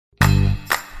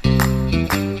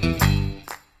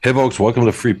Hey, folks, welcome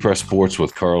to Free Press Sports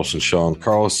with Carlos and Sean.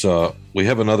 Carlos, we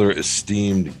have another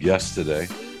esteemed guest today.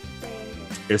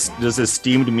 Does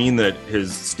esteemed mean that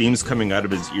his steam's coming out of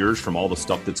his ears from all the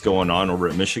stuff that's going on over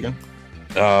at Michigan?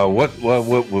 Well,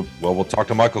 we'll talk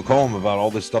to Michael Cohen about all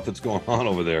this stuff that's going on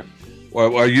over there.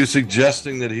 Are you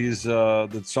suggesting that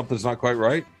that something's not quite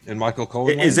right in Michael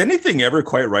Cohen? Is anything ever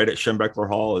quite right at Schembechler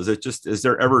Hall? Is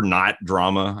there ever not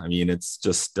drama? I mean, it's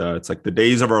just, it's like the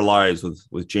days of our lives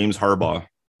with James Harbaugh.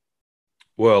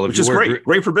 Well, which is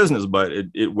great for business, but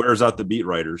it wears out the beat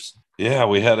writers. Yeah,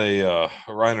 we had a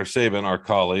Reiner Saban, our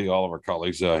colleague, all of our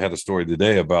colleagues had a story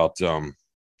today about,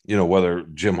 whether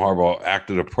Jim Harbaugh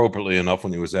acted appropriately enough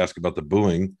when he was asked about the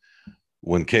booing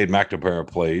when Cade McNamara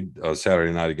played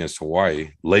Saturday night against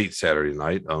Hawaii, late Saturday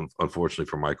night, unfortunately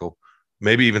for Michael.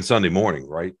 Maybe even Sunday morning,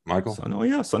 right, Michael?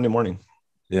 Sunday morning.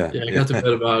 Yeah, I got to bed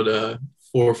about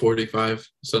 4:45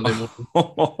 Sunday morning.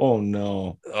 Oh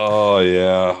no! Oh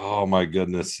yeah! Oh my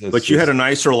goodness! But you had a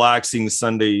nice, relaxing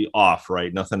Sunday off,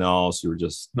 right? Nothing else. You were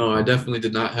just no. I definitely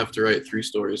did not have to write 3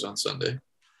 stories on Sunday.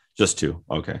 Just 2.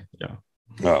 Okay, yeah.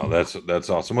 Oh, that's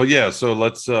awesome. Well, yeah. So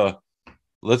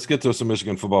let's get to some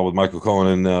Michigan football with Michael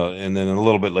Cohen, and then a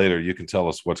little bit later you can tell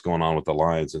us what's going on with the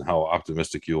Lions and how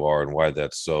optimistic you are and why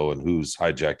that's so, and who's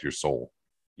hijacked your soul.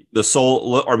 The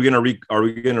soul. Are we gonna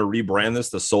rebrand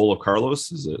this the soul of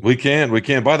Carlos? Is it? We can.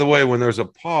 By the way, when there's a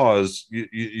pause,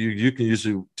 you can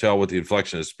usually tell with the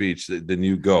inflection of speech that then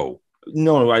you go.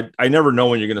 No, I never know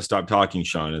when you're going to stop talking,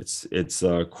 Sean. It's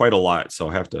quite a lot, so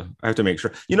I have to make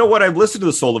sure. You know what? I've listened to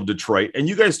the Soul of Detroit, and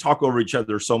you guys talk over each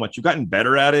other so much. You've gotten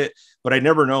better at it, but I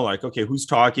never know. Like, okay, who's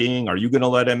talking? Are you going to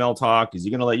let ML talk? Is he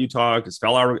going to let you talk? Is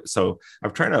Feller? So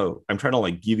I'm trying to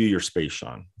like give you your space,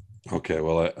 Sean. Okay,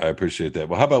 well, I appreciate that.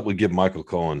 Well, how about we give Michael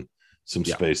Cohen some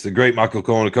space? The great Michael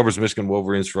Cohen, who covers Michigan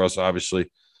Wolverines for us,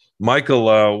 obviously. Michael,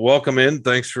 welcome in.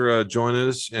 Thanks for joining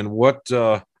us. And what's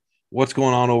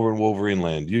going on over in Wolverine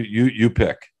land? You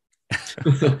pick.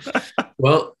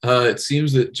 Well, it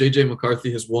seems that J.J.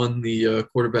 McCarthy has won the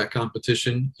quarterback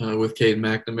competition with Cade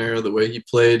McNamara, the way he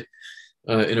played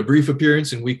in a brief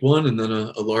appearance in week 1 and then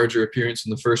a larger appearance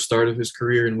in the first start of his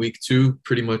career in week 2,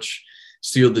 pretty much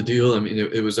sealed the deal. I mean,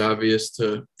 it was obvious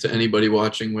to anybody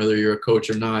watching, whether you're a coach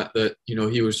or not, that,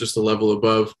 he was just a level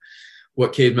above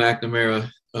what Cade McNamara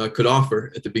could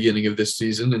offer at the beginning of this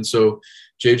season. And so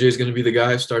JJ is going to be the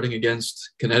guy starting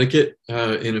against Connecticut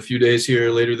in a few days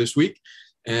here later this week.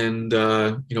 And,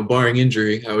 barring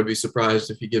injury, I would be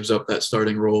surprised if he gives up that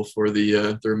starting role for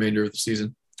the remainder of the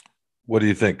season. What do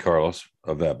you think, Carlos,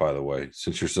 of that, by the way,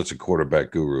 since you're such a quarterback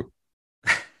guru?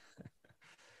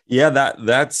 Yeah,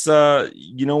 that's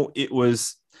it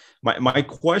was my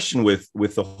question with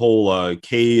the whole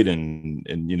Cade and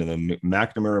the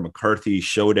McNamara McCarthy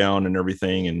showdown and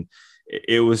everything, and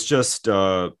it was just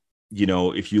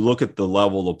if you look at the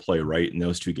level of play right in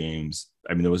those 2 games,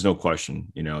 I mean, there was no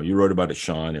question. You wrote about it,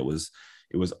 Sean. It was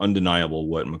undeniable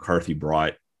what McCarthy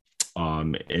brought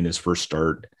in his first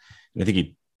start,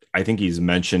 and I think he's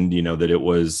mentioned that it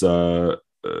was.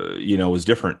 It was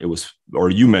different.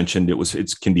 You mentioned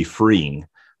it can be freeing,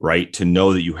 right? To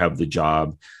know that you have the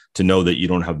job, to know that you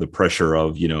don't have the pressure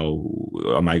of,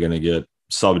 am I going to get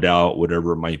subbed out,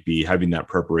 whatever it might be, having that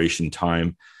preparation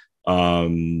time,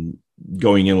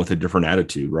 going in with a different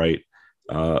attitude, right?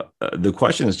 The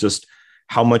question is just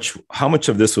how much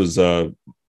of this was,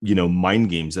 mind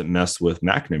games that mess with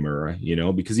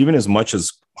McNamara, because even as much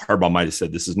as Harbaugh might have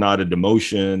said, this is not a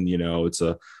demotion, it's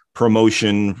a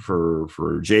promotion for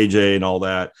JJ and all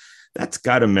that, that's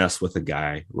got to mess with a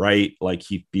guy, right? Like,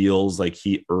 he feels like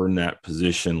he earned that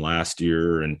position last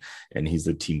year and he's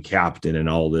the team captain and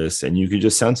all this. And you could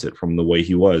just sense it from the way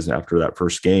he was after that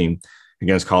first game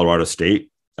against Colorado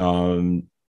State.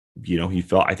 He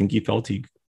felt he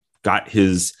got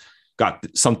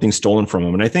something stolen from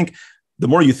him. And I think the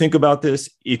more you think about this,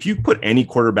 if you put any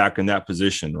quarterback in that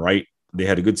position, right? They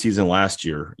had a good season last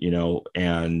year,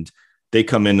 and they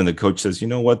come in and the coach says, you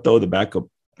know what, though, the backup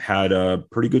had a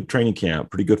pretty good training camp,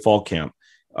 pretty good fall camp.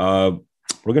 We're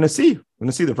going to see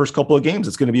the first couple of games.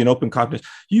 It's going to be an open competition.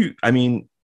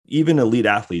 Even elite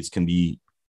athletes can be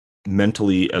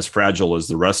mentally as fragile as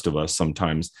the rest of us.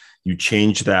 Sometimes you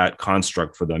change that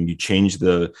construct for them. You change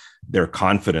their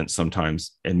confidence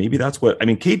sometimes. And maybe that's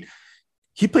Cade,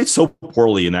 he played so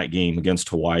poorly in that game against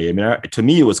Hawaii. I mean, to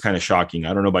me, it was kind of shocking.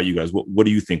 I don't know about you guys. What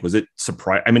do you think? Was it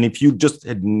surprise? I mean, if you just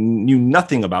knew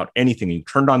nothing about anything and you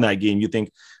turned on that game, you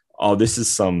think, oh, this is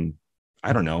some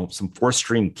 4th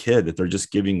string kid that they're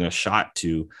just giving a shot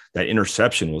to. That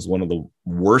interception was one of the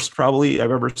worst probably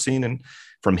I've ever seen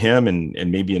from him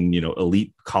and maybe in,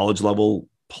 elite college level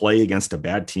play against a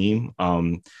bad team.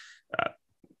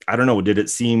 I don't know. Did it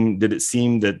seem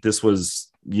that this was,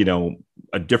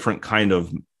 a different kind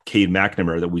of Cade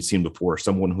McNamara that we've seen before,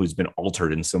 someone who's been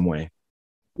altered in some way?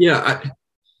 Yeah,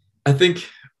 I think,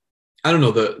 I don't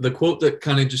know, the quote that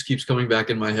kind of just keeps coming back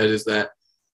in my head is that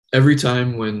every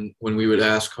time when we would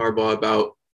ask Harbaugh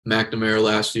about McNamara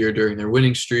last year during their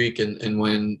winning streak and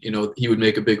when, he would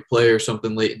make a big play or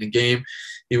something late in the game,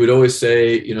 he would always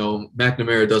say,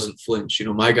 McNamara doesn't flinch.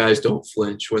 My guys don't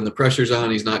flinch. When the pressure's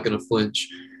on, he's not going to flinch.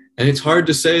 And it's hard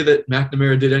to say that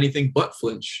McNamara did anything but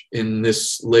flinch in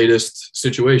this latest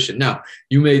situation. Now,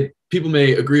 people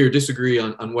may agree or disagree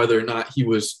on whether or not he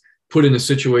was put in a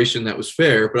situation that was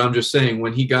fair, but I'm just saying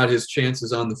when he got his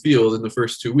chances on the field in the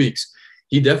first 2 weeks,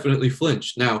 he definitely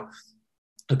flinched. Now,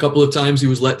 a couple of times he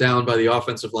was let down by the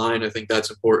offensive line. I think that's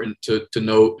important to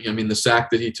note. I mean, the sack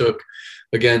that he took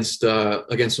against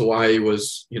Hawaii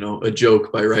was, a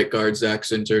joke by right guard Zach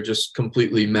Sinter, just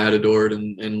completely matadored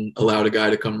and allowed a guy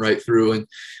to come right through. And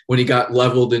when he got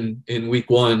leveled in week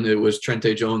 1, it was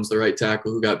Trente Jones, the right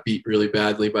tackle, who got beat really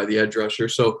badly by the edge rusher.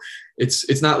 So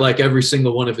it's not like every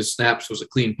single one of his snaps was a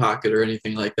clean pocket or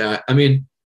anything like that. I mean,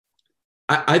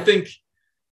 I think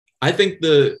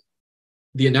the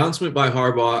announcement by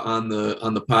Harbaugh on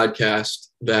the podcast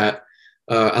that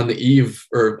on the eve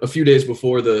or a few days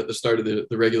before the start of the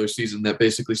regular season that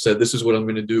basically said, this is what I'm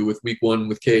going to do with week 1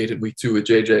 with Cade and week 2 with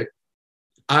JJ.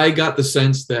 I got the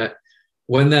sense that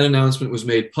when that announcement was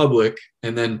made public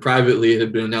and then privately it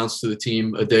had been announced to the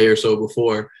team a day or so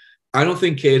before, I don't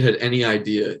think Cade had any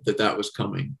idea that was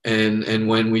coming. And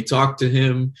when we talked to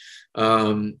him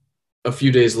a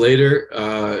few days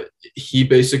later, he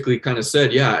basically kind of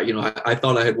said, yeah, I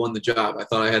thought I had won the job. I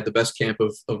thought I had the best camp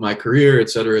of my career, et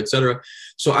cetera, et cetera.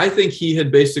 So I think he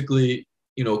had basically,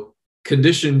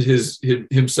 conditioned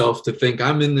himself to think,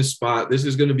 I'm in this spot. This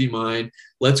is going to be mine.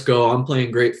 Let's go. I'm playing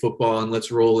great football and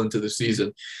let's roll into the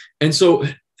season. And so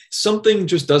something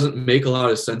just doesn't make a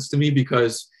lot of sense to me,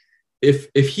 because if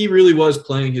he really was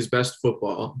playing his best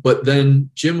football, but then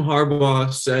Jim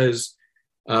Harbaugh says,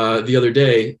 the other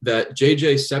day that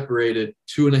JJ separated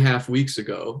 2.5 weeks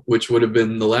ago, which would have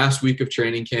been the last week of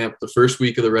training camp, the first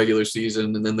week of the regular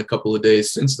season, and then the couple of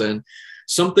days since then.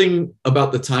 Something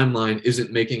about the timeline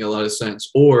isn't making a lot of sense,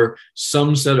 or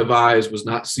some set of eyes was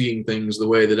not seeing things the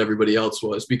way that everybody else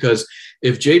was. Because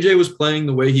if JJ was playing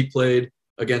the way he played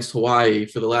against Hawaii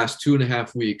for the last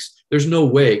 2.5 weeks, there's no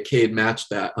way Cade matched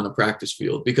that on a practice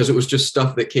field, because it was just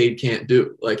stuff that Cade can't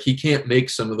do. Like, he can't make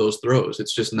some of those throws.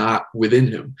 It's just not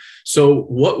within him. So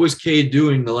what was Cade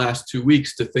doing the last 2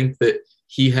 weeks to think that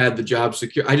he had the job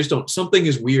secure? I just don't, something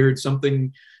is weird.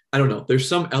 I don't know. There's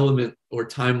some element or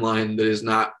timeline that is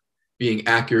not being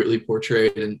accurately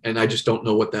portrayed. And I just don't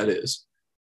know what that is.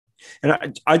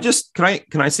 And I just,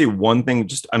 can I say one thing?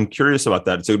 Just, I'm curious about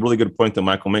that. It's a really good point that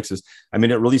Michael makes is, I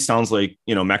mean, it really sounds like,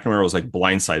 McNamara was like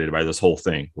blindsided by this whole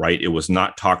thing, right? It was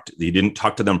not he didn't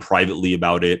talk to them privately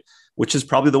about it, which is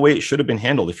probably the way it should have been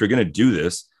handled. If you're going to do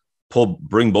this,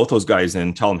 bring both those guys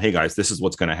in, tell them, hey guys, this is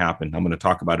what's going to happen. I'm going to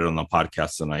talk about it on the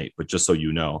podcast tonight, but just so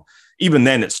you know, even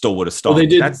then it still would have stalled.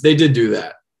 Well, they did do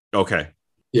that. Okay.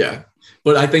 Yeah.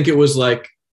 But I think it was like,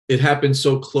 it happened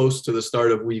so close to the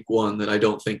start of week 1 that I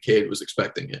don't think Cade was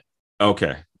expecting it.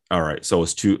 Okay. All right. So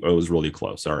it was really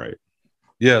close. All right.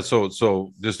 Yeah.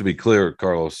 So just to be clear,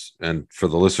 Carlos, and for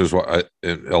the listeners,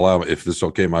 allow me, if this is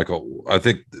okay, Michael, I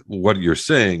think what you're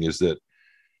saying is that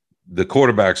the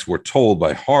quarterbacks were told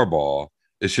by Harbaugh.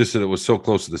 It's just that it was so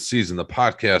close to the season. The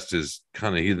podcast is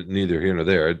kind of neither here nor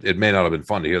there. It may not have been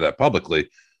fun to hear that publicly,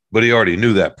 but he already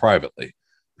knew that privately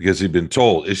because he'd been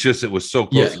told. It's just, it was so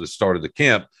close to the start of the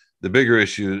camp. The bigger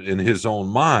issue in his own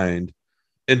mind,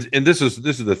 and this is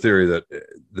the theory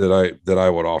that I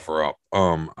would offer up.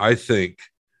 I think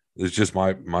it's just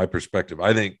my perspective.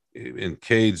 I think in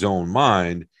Cade's own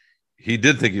mind, he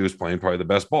did think he was playing probably the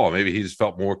best ball. Maybe he just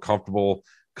felt more comfortable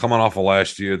coming off of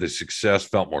last year, the success,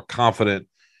 felt more confident.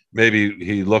 Maybe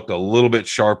he looked a little bit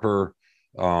sharper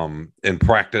in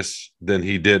practice than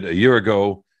he did a year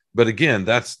ago. But again,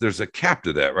 there's a cap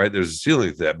to that, right? There's a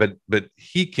ceiling to that. But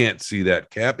he can't see that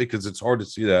cap because it's hard to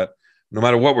see that no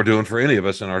matter what we're doing for any of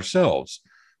us and ourselves.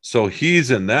 So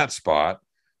he's in that spot.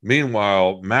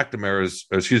 Meanwhile, McCarthy's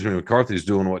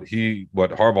doing what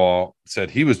Harbaugh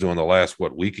said he was doing the last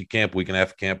week of camp, week and a half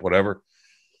of camp, whatever.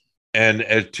 And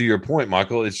to your point,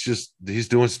 Michael, it's just he's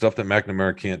doing stuff that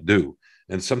McNamara can't do.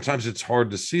 And sometimes it's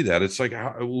hard to see that. It's like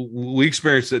we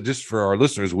experience that, just for our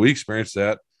listeners, we experience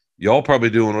that. Y'all probably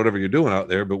doing whatever you're doing out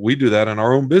there, but we do that in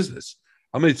our own business.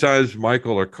 How many times,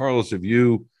 Michael or Carlos, have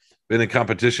you been in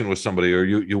competition with somebody, or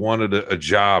you wanted a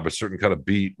job, a certain kind of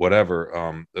beat,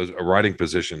 whatever, a writing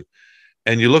position,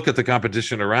 And you look at the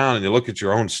competition around and you look at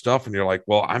your own stuff and you're like,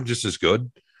 well, I'm just as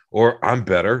good or I'm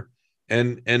better.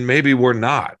 And maybe we're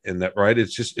not in that, right?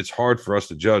 It's hard for us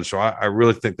to judge. So I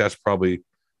really think that's probably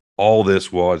all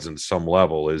this was in some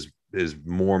level is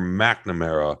more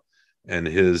McNamara and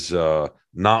his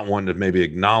not wanting to maybe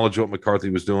acknowledge what McCarthy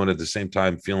was doing, at the same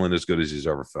time feeling as good as he's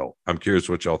ever felt. I'm curious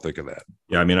what y'all think of that.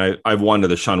 Yeah, I mean, I've wanted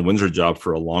the Sean Windsor job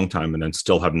for a long time and then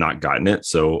still have not gotten it.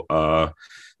 So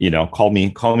call me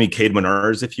Cade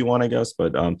Menars if you want, I guess.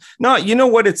 But no, you know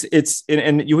what?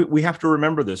 We have to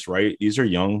remember this, right? These are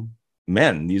young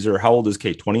men. These are, how old is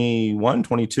Cade? 21,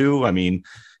 22? I mean,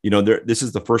 this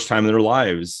is the first time in their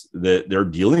lives that they're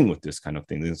dealing with this kind of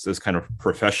thing, this kind of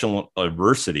professional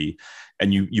adversity.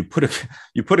 And you put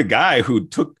a guy who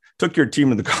took your team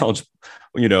to the college,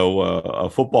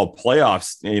 football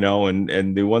playoffs,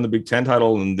 and they won the Big Ten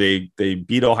title and they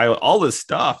beat Ohio, all this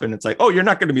stuff. And it's like, oh, you're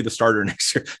not going to be the starter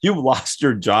next year. You've lost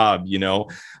your job.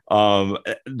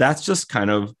 That's just kind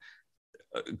of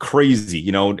crazy.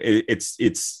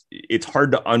 It's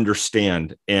hard to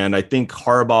understand. And I think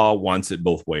Harbaugh wants it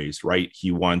both ways, right? He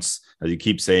wants, as you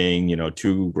keep saying,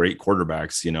 two great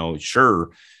quarterbacks, sure.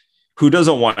 Who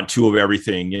doesn't want two of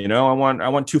everything? I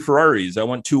want two Ferraris. I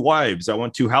want two wives. I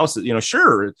want two houses.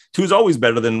 Sure, two is always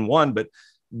better than one. But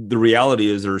the reality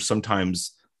is there's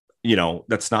sometimes,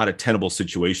 that's not a tenable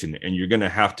situation. And you're going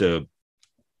to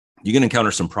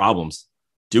encounter some problems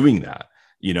doing that.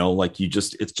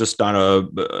 It's just not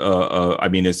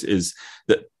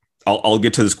I'll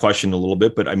get to this question a little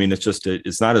bit, but I mean,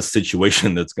 it's not a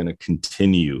situation that's going to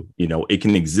continue. It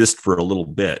can exist for a little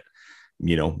bit.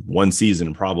 One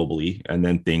season probably, and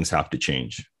then things have to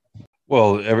change.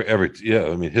 Well,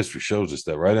 history shows us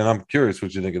that, right? And I'm curious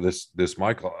what you think of this,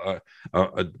 Michael.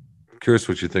 Curious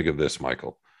what you think of this,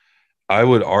 Michael. I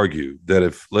would argue that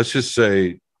if, let's just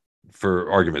say,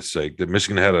 for argument's sake, that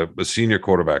Michigan had a senior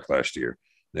quarterback last year,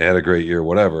 they had a great year,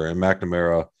 whatever, and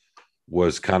McNamara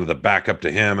was kind of the backup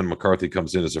to him, and McCarthy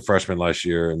comes in as a freshman last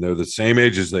year, and they're the same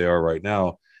age as they are right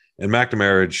now. And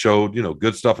McNamara had showed,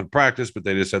 good stuff in practice, but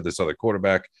they just had this other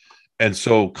quarterback. And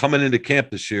so coming into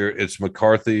camp this year, it's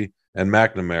McCarthy and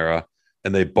McNamara,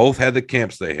 and they both had the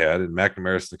camps they had. And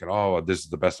McNamara's thinking, oh, this is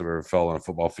the best I've ever felt on a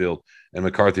football field. And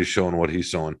McCarthy's showing what he's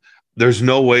showing. There's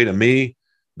no way to me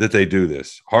that they do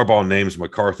this. Harbaugh names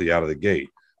McCarthy out of the gate.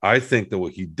 I think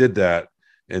that he did that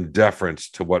in deference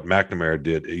to what McNamara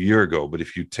did a year ago. But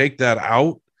if you take that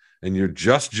out and you're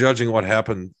just judging what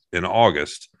happened in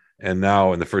August, and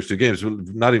now in the first two games,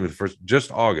 not even the first,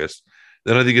 just August,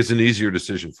 then I think it's an easier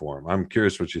decision for him. I'm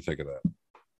curious what you think of that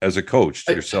as a coach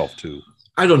to yourself too.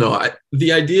 I don't know.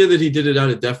 The idea that he did it out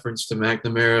of deference to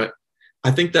McNamara, I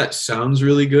think that sounds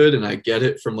really good. And I get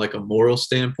it from like a moral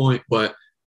standpoint, but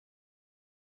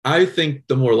I think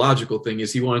the more logical thing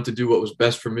is he wanted to do what was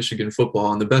best for Michigan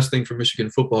football. And the best thing for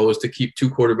Michigan football was to keep two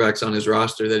quarterbacks on his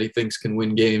roster that he thinks can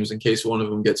win games in case one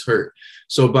of them gets hurt.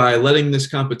 So by letting this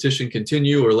competition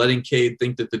continue or letting Cade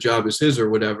think that the job is his or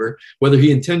whatever, whether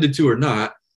he intended to or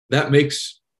not, that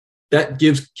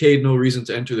gives Cade no reason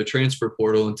to enter the transfer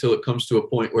portal until it comes to a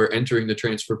point where entering the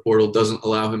transfer portal doesn't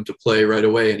allow him to play right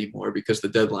away anymore because the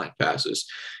deadline passes.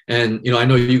 And, I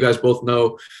know you guys both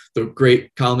know the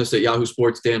great columnist at Yahoo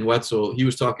Sports, Dan Wetzel. He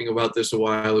was talking about this a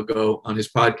while ago on his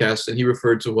podcast, and he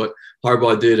referred to what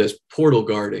Harbaugh did as portal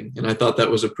guarding. And I thought that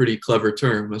was a pretty clever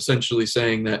term, essentially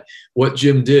saying that what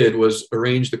Jim did was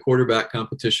arrange the quarterback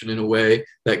competition in a way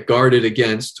that guarded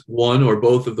against one or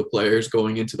both of the players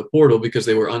going into the portal because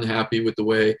they were unhappy with the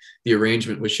way the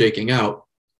arrangement was shaking out.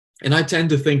 And I tend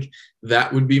to think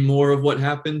that would be more of what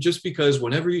happened, just because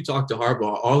whenever you talk to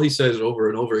Harbaugh, all he says over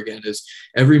and over again is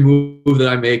every move that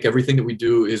I make, everything that we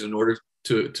do is in order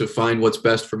to find what's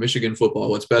best for Michigan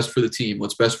football, what's best for the team,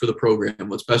 what's best for the program,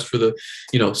 what's best for the,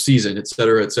 season, et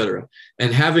cetera, et cetera.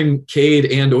 And having Cade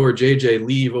and or JJ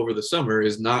leave over the summer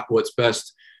is not what's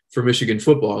best for Michigan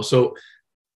football. So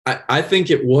I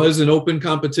think it was an open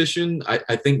competition.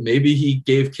 I think maybe he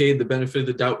gave Cade the benefit of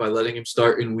the doubt by letting him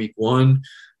start in week one.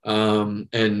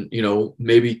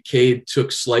 Maybe Cade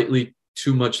took slightly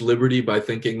too much liberty by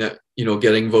thinking that,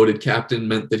 getting voted captain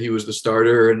meant that he was the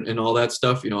starter and all that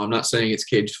stuff. I'm not saying it's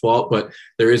Cade's fault, but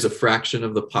there is a fraction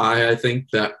of the pie, I think,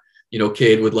 that,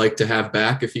 Cade would like to have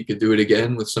back if he could do it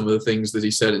again with some of the things that he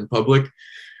said in public.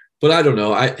 But I don't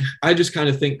know. I just kind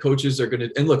of think coaches are going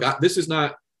to, and look,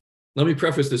 let me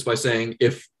preface this by saying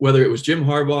whether it was Jim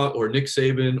Harbaugh or Nick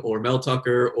Saban or Mel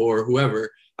Tucker or whoever,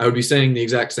 I would be saying the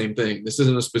exact same thing. This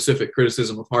isn't a specific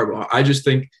criticism of Harbaugh. I just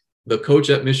think the coach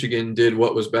at Michigan did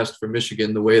what was best for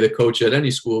Michigan the way the coach at any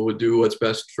school would do what's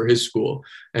best for his school.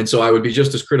 And so I would be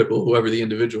just as critical, whoever the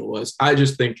individual was. I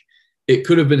just think it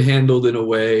could have been handled in a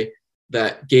way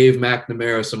that gave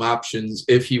McNamara some options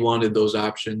if he wanted those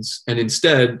options. And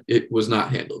instead, it was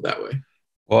not handled that way.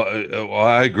 Well,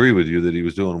 I agree with you that he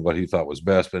was doing what he thought was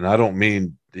best, but I don't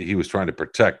mean that he was trying to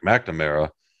protect McNamara.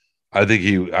 I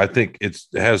think it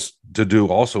has to do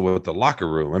also with the locker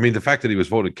room. I mean, the fact that he was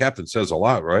voted captain says a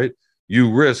lot, right?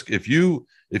 You risk if you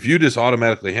just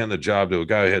automatically hand the job to a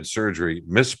guy who had surgery,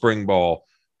 missed spring ball,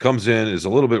 comes in, is a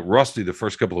little bit rusty the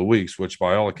first couple of weeks, which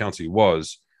by all accounts he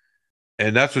was,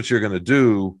 and that's what you're going to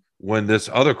do when this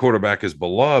other quarterback is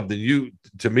beloved. Then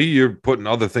you're putting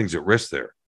other things at risk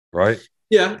there, right?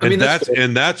 Yeah, I mean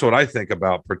that's what I think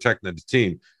about protecting the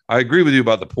team. I agree with you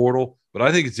about the portal, but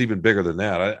I think it's even bigger than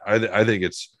that. I think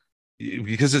it's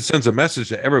because it sends a message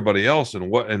to everybody else,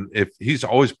 and if he's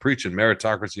always preaching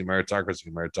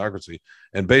meritocracy,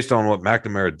 and based on what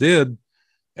McNamara did,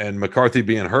 and McCarthy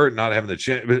being hurt, not having the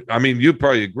chance. I mean, you'd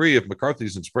probably agree if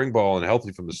McCarthy's in spring ball and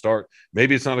healthy from the start,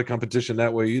 maybe it's not a competition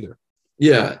that way either.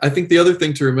 Yeah, I think the other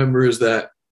thing to remember is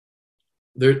that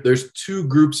there's two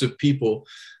groups of people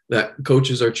that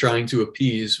coaches are trying to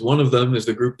appease. One of them is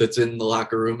the group that's in the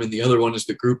locker room, and the other one is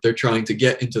the group they're trying to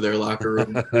get into their locker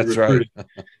room. That's right.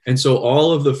 And so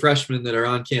all of the freshmen that are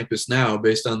on campus now,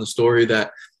 based on the story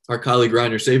that our colleague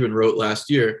Reiner Saban wrote last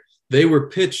year, they were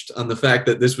pitched on the fact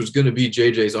that this was going to be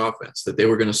JJ's offense, that they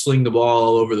were going to sling the ball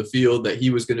all over the field, that he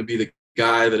was going to be the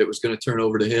guy, that it was going to turn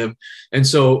over to him. And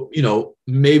so,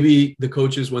 maybe the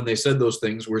coaches, when they said those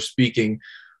things, were speaking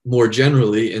more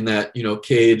generally in that,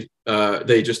 Cade,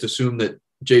 they just assumed that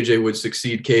JJ would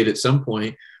succeed Cade at some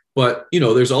point. But,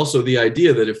 there's also the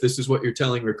idea that if this is what you're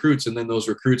telling recruits and then those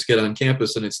recruits get on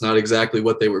campus and it's not exactly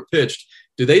what they were pitched,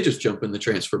 do they just jump in the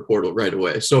transfer portal right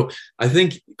away? So I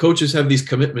think coaches have these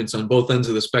commitments on both ends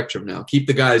of the spectrum now. Keep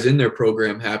the guys in their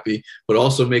program happy, but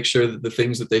also make sure that the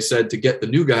things that they said to get the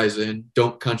new guys in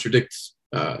don't contradict,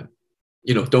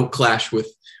 don't clash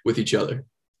with each other.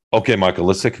 Okay, Michael,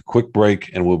 let's take a quick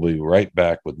break and we'll be right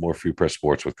back with more Free Press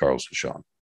Sports with Carlos and Sean.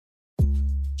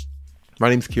 My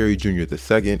name is Kerry Jr.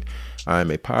 II.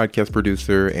 I'm a podcast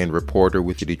producer and reporter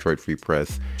with the Detroit Free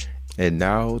Press, and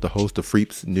now the host of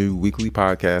Freep's new weekly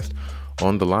podcast,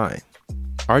 On the Line.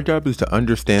 Our job is to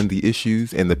understand the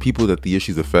issues and the people that the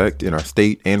issues affect in our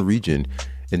state and region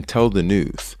and tell the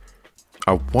news.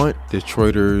 I want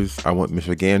Detroiters, I want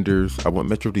Michiganders, I want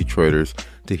Metro Detroiters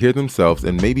to hear themselves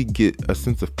and maybe get a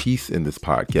sense of peace in this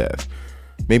podcast.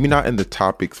 Maybe not in the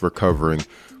topics we're covering,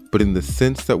 but in the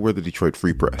sense that we're the Detroit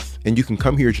Free Press. And you can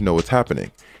come here to know what's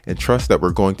happening and trust that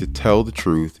we're going to tell the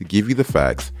truth, give you the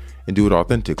facts, and do it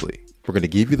authentically. We're going to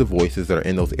give you the voices that are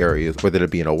in those areas, whether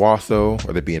it be in Owasso,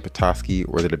 or it be in Petoskey,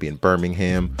 or whether it be in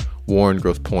Birmingham, Warren,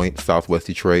 Grosse Pointe, Southwest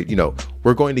Detroit.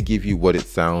 We're going to give you what it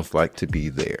sounds like to be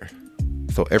there.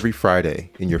 So every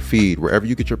Friday in your feed, wherever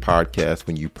you get your podcast,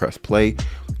 when you press play,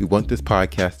 we want this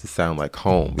podcast to sound like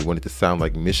home. We want it to sound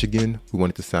like Michigan. We want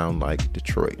it to sound like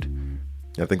Detroit.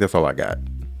 I think that's all I got.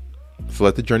 So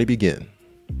let the journey begin.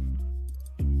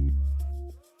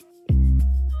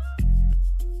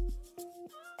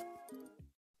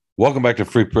 Welcome back to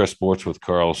Free Press Sports with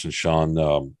Carlos and Sean.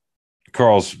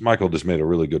 Michael just made a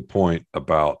really good point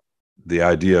about the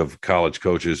idea of college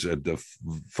coaches at the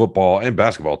football and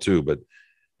basketball too, but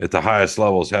at the highest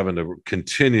levels having to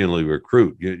continually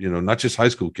recruit, not just high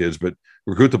school kids, but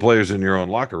recruit the players in your own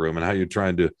locker room, and how you're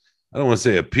trying to, I don't want to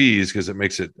say appease, because it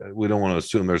makes it, we don't want to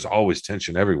assume there's always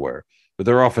tension everywhere, but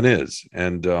there often is.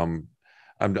 And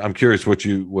I'm curious what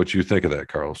you think of that,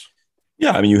 Carlos.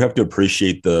 Yeah, I mean, you have to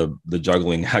appreciate the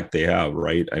juggling act they have,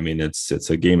 right? I mean,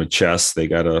 it's a game of chess. They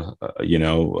got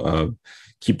to,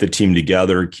 keep the team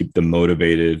together, keep them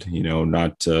motivated,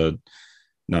 not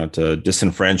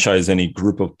disenfranchise any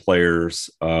group of players,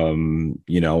 so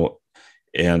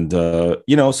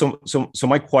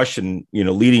my question,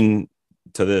 leading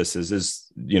to this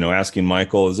is asking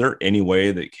Michael, is there any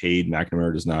way that Cade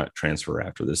McNamara does not transfer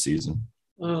after this season?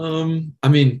 I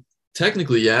mean,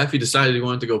 technically, yeah. If he decided he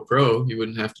wanted to go pro, he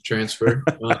wouldn't have to transfer.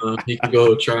 He could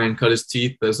go try and cut his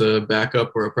teeth as a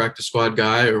backup or a practice squad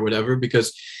guy or whatever,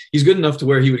 because he's good enough to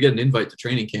where he would get an invite to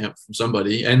training camp from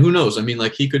somebody. And who knows? I mean,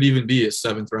 he could even be a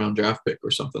 7th round draft pick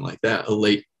or something like that, a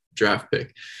late draft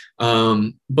pick.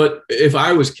 But if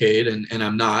I was Cade, and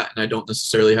I'm not, and I don't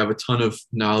necessarily have a ton of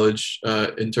knowledge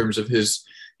in terms of his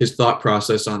thought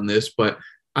process on this, but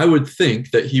I would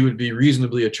think that he would be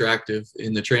reasonably attractive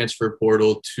in the transfer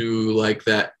portal to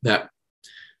that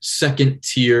second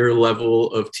tier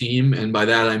level of team. And by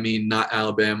that, I mean, not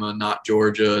Alabama, not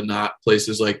Georgia, not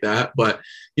places like that. But,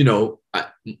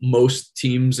 most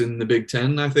teams in the Big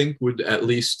Ten, I think, would at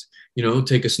least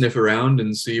take a sniff around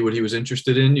and see what he was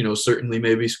interested in. Certainly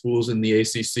maybe schools in the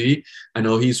ACC. I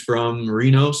know he's from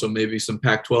Reno, so maybe some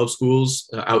Pac-12 schools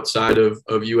outside of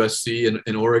USC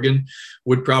and Oregon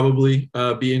would probably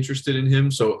be interested in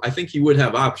him. So I think he would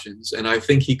have options, and I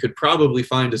think he could probably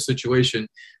find a situation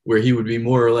where he would be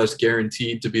more or less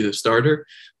guaranteed to be the starter.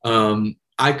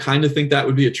 I kind of think that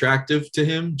would be attractive to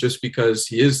him just because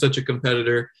he is such a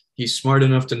competitor. He's smart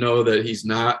enough to know that he's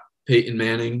not Peyton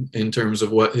Manning in terms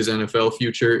of what his NFL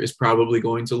future is probably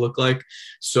going to look like.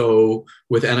 So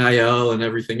with NIL and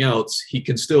everything else, he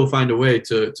can still find a way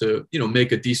to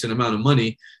make a decent amount of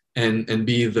money and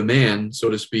be the man, so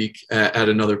to speak, at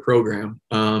another program.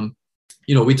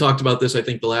 We talked about this, I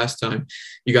think, the last time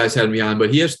you guys had me on,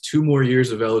 but he has 2 more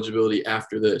years of eligibility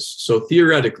after this. So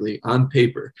theoretically, on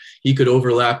paper, he could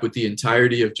overlap with the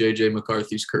entirety of J.J.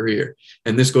 McCarthy's career.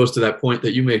 And this goes to that point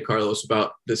that you made, Carlos,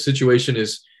 about the situation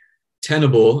is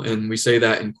tenable, and we say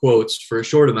that in quotes, for a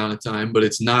short amount of time, but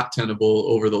it's not tenable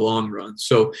over the long run.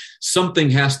 So something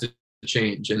has to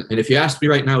change. And if you ask me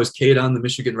right now, is Cade on the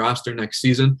Michigan roster next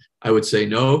season? I would say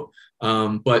no.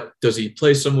 But does he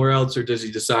play somewhere else, or does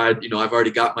he decide, I've already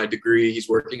got my degree. He's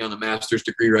working on a master's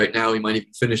degree right now. He might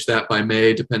even finish that by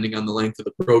May, depending on the length of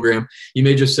the program. He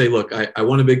may just say, look, I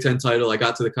won a Big Ten title. I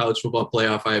got to the college football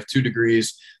playoff. I have 2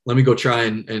 degrees. Let me go try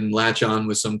and latch on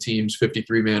with some team's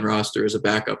 53-man roster as a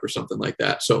backup or something like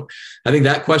that. So I think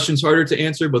that question's harder to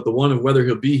answer, but the one of whether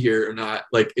he'll be here or not,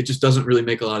 it just doesn't really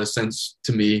make a lot of sense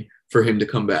to me for him to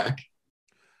come back.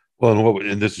 Well,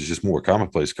 and this is just more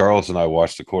commonplace. Carlos and I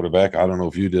watched the quarterback. I don't know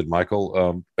if you did,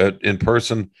 Michael, in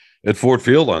person at Ford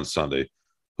Field on Sunday,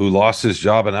 who lost his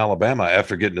job in Alabama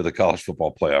after getting to the college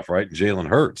football playoff, right? Jalen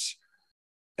Hurts,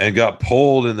 and got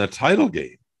pulled in the title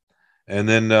game. And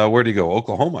then where'd he go?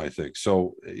 Oklahoma, I think.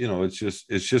 So, it's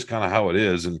just kind of how it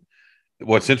is. And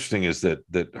what's interesting is that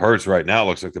Hurts right now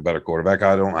looks like the better quarterback.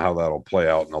 I don't know how that'll play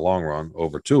out in the long run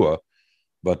over Tua.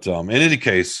 But in any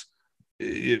case,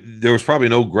 there was probably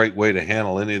no great way to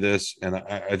handle any of this. And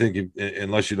I think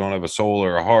unless you don't have a soul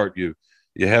or a heart, you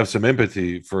have some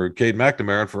empathy for Cade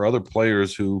McNamara and for other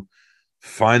players who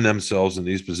find themselves in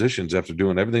these positions after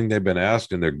doing everything they've been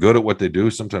asked, and they're good at what they do,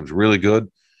 sometimes really good.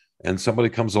 And somebody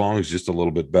comes along who's just a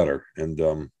little bit better.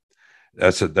 And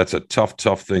that's a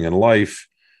tough thing in life,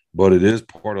 but it is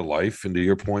part of life. And to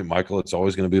your point, Michael, it's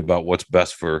always going to be about what's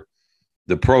best for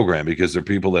the program, because there are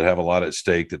people that have a lot at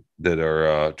stake that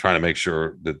are trying to make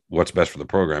sure that what's best for the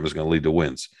program is going to lead to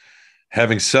wins.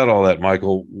 Having said all that,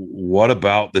 Michael, what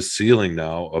about the ceiling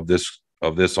now of this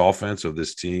offense, of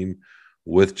this team,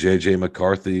 with J.J.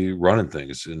 McCarthy running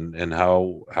things, and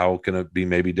how can it be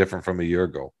maybe different from a year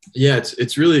ago? Yeah,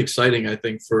 it's really exciting, I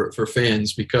think, for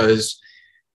fans, because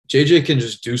J.J. can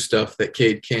just do stuff that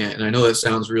Cade can't. And I know that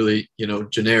sounds really,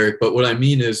 generic, but what I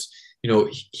mean is,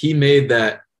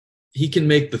 he can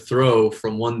make the throw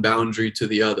from one boundary to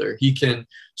the other. He can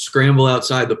scramble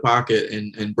outside the pocket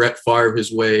and Brett Favre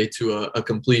his way to a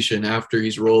completion after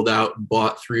he's rolled out and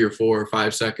bought 3 or 4 or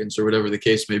 5 seconds or whatever the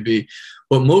case may be.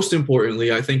 But most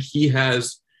importantly, I think he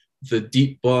has the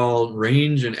deep ball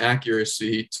range and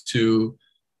accuracy to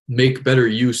make better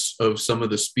use of some of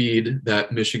the speed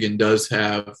that Michigan does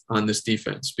have on this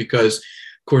defense, because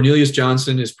Cornelius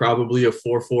Johnson is probably a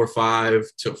 4.45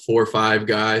 to 4.5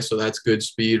 guy, so that's good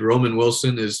speed. Roman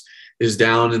Wilson is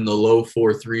down in the low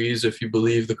 4.3s, if you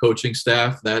believe the coaching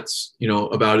staff. That's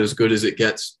about as good as it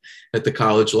gets at the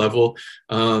college level.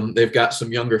 They've got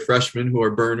some younger freshmen who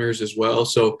are burners as well.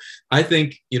 So I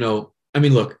think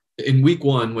look, in week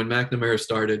 1 when McNamara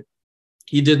started,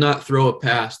 he did not throw a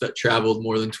pass that traveled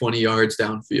more than 20 yards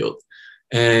downfield.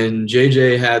 And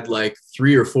JJ had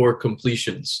 3 or 4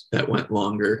 completions that went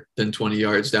longer than 20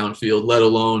 yards downfield, let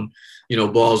alone,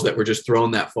 balls that were just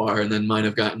thrown that far and then might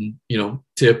have gotten,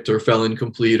 tipped or fell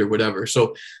incomplete or whatever.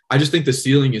 So I just think the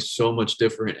ceiling is so much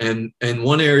different. And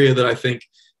one area that I think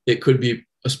it could be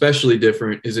especially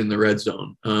different is in the red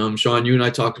zone. Sean, you and I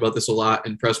talked about this a lot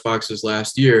in press boxes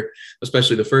last year,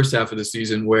 especially the first half of the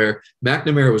season, where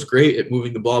McNamara was great at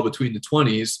moving the ball between the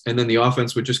 20s, and then the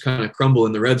offense would just kind of crumble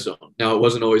in the red zone. Now, it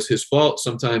wasn't always his fault.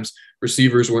 Sometimes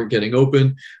receivers weren't getting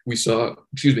open. We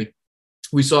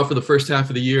saw for the first half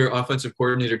of the year, offensive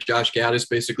coordinator Josh Gaddis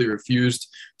basically refused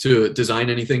to design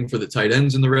anything for the tight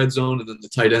ends in the red zone. And then the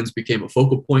tight ends became a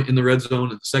focal point in the red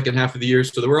zone in the second half of the year.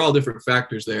 So there were all different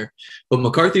factors there. But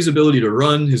McCarthy's ability to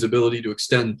run, his ability to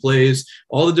extend plays,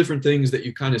 all the different things that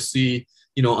you kind of see,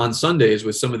 on Sundays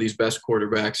with some of these best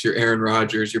quarterbacks, your Aaron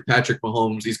Rodgers, your Patrick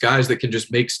Mahomes, these guys that can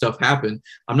just make stuff happen.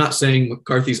 I'm not saying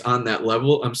McCarthy's on that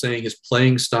level. I'm saying his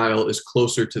playing style is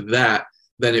closer to that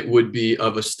than it would be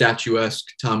of a statuesque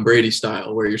Tom Brady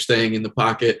style, where you're staying in the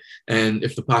pocket. And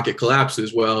if the pocket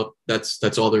collapses, well,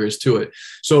 that's all there is to it.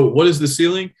 So what is the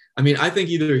ceiling? I mean, I think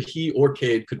either he or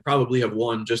Cade could probably have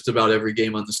won just about every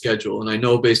game on the schedule. And I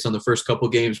know based on the first couple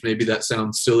games, maybe that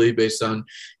sounds silly based on,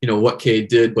 what Cade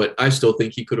did, but I still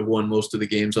think he could have won most of the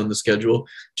games on the schedule.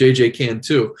 JJ can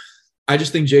too. I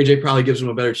just think JJ probably gives him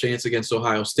a better chance against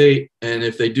Ohio State. And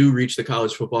if they do reach the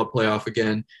college football playoff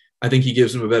again, I think he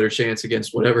gives them a better chance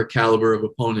against whatever caliber of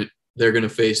opponent they're going to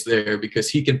face there, because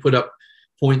he can put up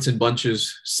points in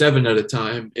bunches 7 at a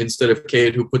time instead of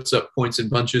Cade, who puts up points in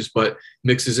bunches but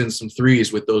mixes in some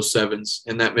threes with those 7s.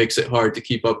 And that makes it hard to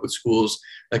keep up with schools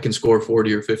that can score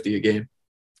 40 or 50 a game.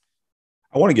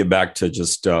 I want to get back to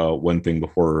just one thing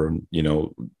before,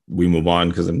 we move on,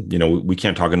 because, we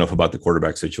can't talk enough about the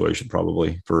quarterback situation,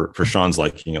 probably for Sean's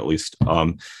liking, at least.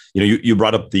 You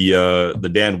brought up the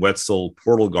Dan Wetzel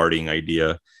portal guarding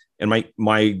idea, and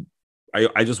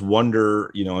I just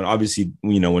wonder, and obviously,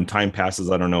 when time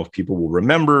passes, I don't know if people will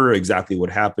remember exactly what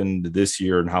happened this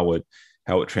year and how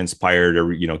it transpired.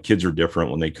 Kids are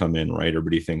different when they come in, right?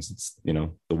 Everybody thinks it's,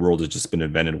 the world has just been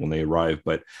invented when they arrive,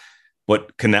 but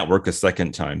can that work a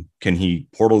second time? Can he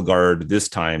portal guard this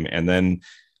time? And then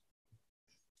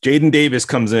Jaden Davis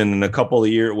comes in a couple of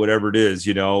years, whatever it is,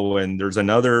 and there's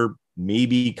another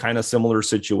maybe kind of similar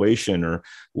situation or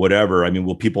whatever. I mean,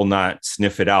 will people not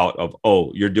sniff it out of,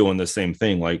 oh, you're doing the same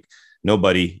thing? Like,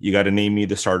 nobody, you got to name me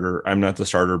the starter. I'm not the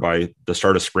starter by the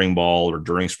start of spring ball or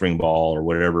during spring ball or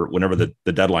whatever, whenever the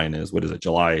deadline is. What is it,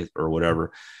 July or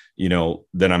whatever,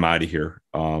 then I'm out of here.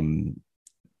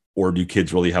 Or do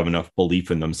kids really have enough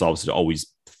belief in themselves to always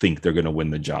think they're going to win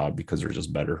the job because they're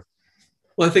just better?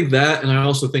 Well, I think that, and I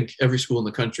also think every school in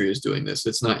the country is doing this.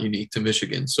 It's not unique to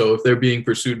Michigan. So if they're being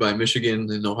pursued by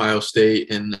Michigan and Ohio State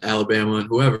and Alabama and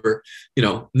whoever,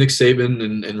 Nick Saban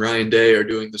and Ryan Day are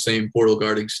doing the same portal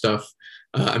guarding stuff.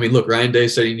 Look, Ryan Day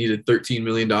said he needed $13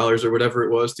 million or whatever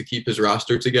it was to keep his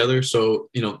roster together. So,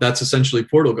 that's essentially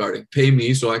portal guarding. Pay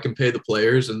me so I can pay the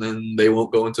players, and then they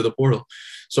won't go into the portal.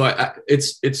 So I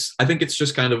think it's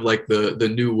just kind of like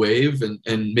the new wave,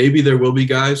 and maybe there will be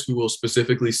guys who will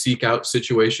specifically seek out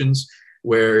situations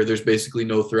where there's basically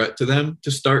no threat to them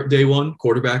to start day one,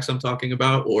 quarterbacks I'm talking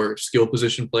about, or skill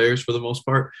position players for the most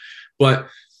part. But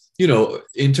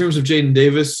in terms of Jaden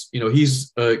Davis,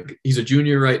 he's a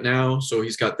junior right now, so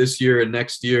he's got this year and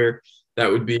next year. That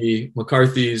would be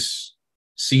McCarthy's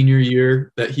senior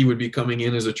year that he would be coming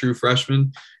in as a true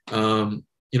freshman.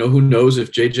 Who knows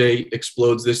if JJ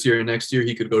explodes this year and next year,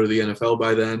 he could go to the NFL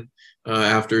by then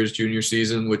after his junior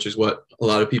season, which is what a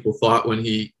lot of people thought when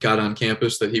he got on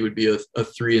campus, that he would be a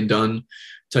 3 and done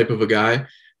type of a guy.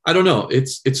 I don't know.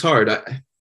 It's hard.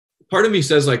 Part of me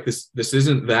says like this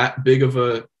isn't that big of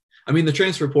a, the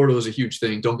transfer portal is a huge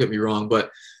thing. Don't get me wrong,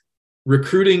 but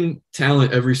recruiting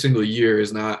talent every single year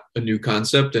is not a new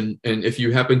concept. And if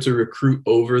you happen to recruit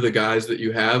over the guys that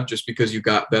you have just because you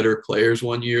got better players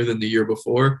one year than the year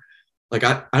before, like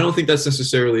I don't think that's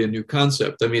necessarily a new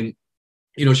concept.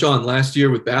 Sean, last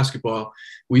year with basketball,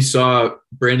 we saw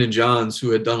Brandon Johns, who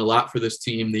had done a lot for this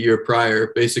team the year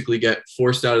prior, basically get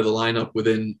forced out of the lineup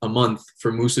within a month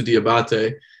for Moussa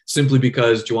Diabate, simply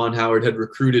because Juwan Howard had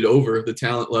recruited over the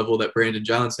talent level that Brandon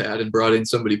Johns had and brought in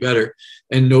somebody better.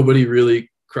 And nobody really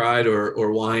cried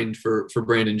or whined for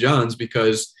Brandon Johns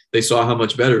because they saw how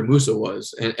much better Moussa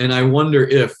was. And I wonder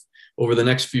if over the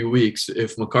next few weeks,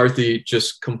 if McCarthy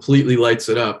just completely lights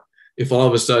it up, if all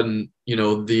of a sudden,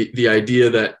 the idea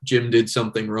that Jim did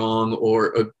something wrong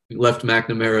or left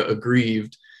McNamara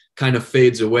aggrieved kind of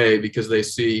fades away because they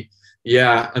see,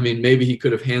 maybe he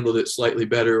could have handled it slightly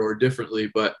better or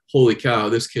differently, but holy cow,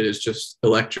 this kid is just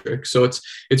electric. So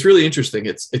it's really interesting.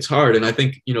 It's hard. And I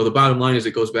think, the bottom line is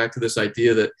it goes back to this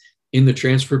idea that in the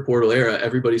transfer portal era,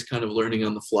 everybody's kind of learning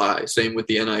on the fly. Same with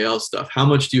the NIL stuff. How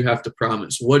much do you have to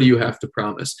promise? What do you have to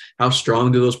promise? How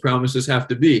strong do those promises have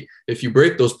to be? If you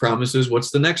break those promises,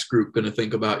 what's the next group going to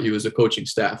think about you as a coaching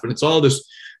staff? And it's all this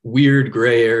weird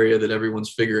gray area that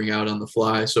everyone's figuring out on the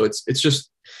fly. So it's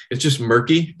just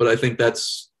murky, but I think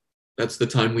that's the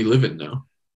time we live in now.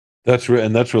 That's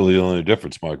and that's really the only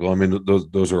difference, Michael.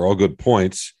 Those are all good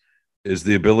points, is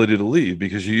the ability to leave,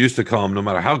 because you used to come no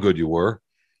matter how good you were.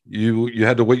 You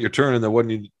had to wait your turn, and there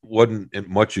wasn't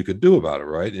much you could do about it,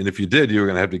 right? And if you did, you were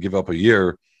going to have to give up a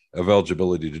year of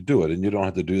eligibility to do it, and you don't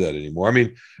have to do that anymore.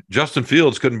 Justin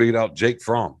Fields couldn't beat out Jake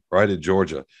Fromm, right, at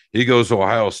Georgia. He goes to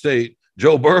Ohio State.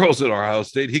 Joe Burrow's at Ohio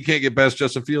State. He can't get past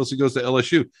Justin Fields. He goes to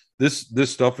LSU. This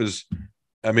stuff is,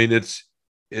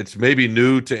 it's maybe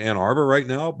new to Ann Arbor right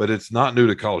now, but it's not new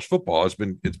to college football. It's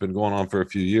been going on for a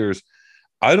few years.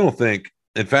 I don't think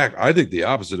In fact, I think the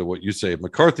opposite of what you say. If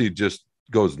McCarthy just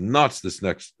goes nuts this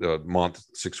next month,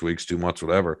 6 weeks, 2 months,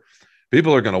 whatever,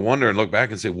 people are going to wonder and look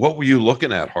back and say, what were you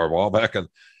looking at, Harbaugh, back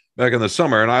in the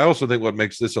summer? And I also think what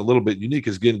makes this a little bit unique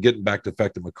is getting back to the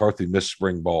fact that McCarthy missed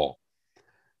spring ball.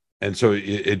 And so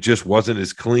it just wasn't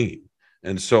as clean.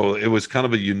 And so it was kind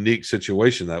of a unique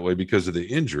situation that way because of the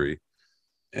injury.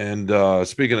 And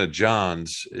speaking of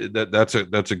Johns, that's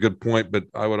a good point. But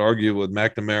I would argue with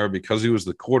McNamara, because he was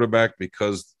the quarterback,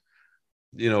 because,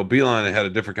 Beilein had a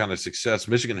different kind of success.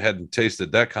 Michigan hadn't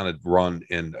tasted that kind of run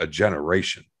in a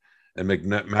generation. And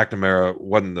McNamara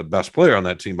wasn't the best player on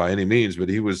that team by any means, but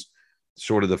he was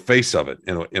sort of the face of it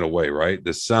in a way, right?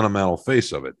 The sentimental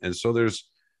face of it. And so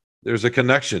there's a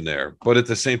connection there. But at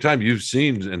the same time, you've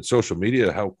seen in social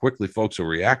media how quickly folks are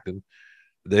reacting.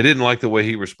 They didn't like the way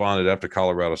he responded after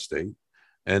Colorado State.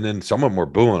 And then some of them were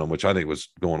booing him, which I think was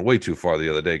going way too far the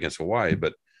other day against Hawaii.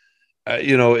 But,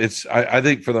 I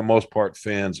think for the most part,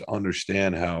 fans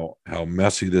understand how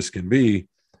messy this can be.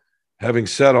 Having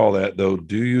said all that, though,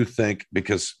 do you think,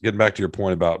 because getting back to your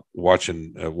point about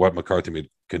watching what McCarthy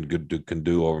can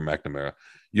do over McNamara,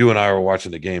 you and I were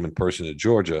watching the game in person at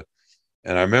Georgia,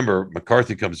 and I remember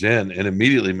McCarthy comes in and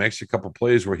immediately makes a couple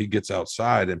plays where he gets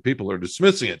outside, and people are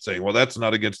dismissing it, saying, well, that's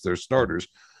not against their starters.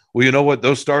 Well, you know what?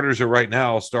 Those starters are right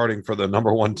now starting for the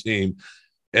number one team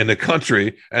in the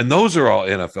country, and those are all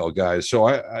NFL guys. So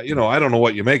I don't know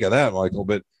what you make of that, Michael,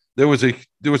 but there was a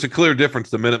clear difference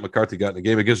the minute McCarthy got in the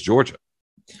game against Georgia.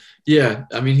 Yeah,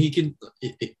 I mean,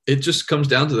 it just comes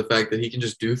down to the fact that he can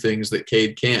just do things that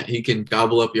Cade can't. He can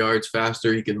gobble up yards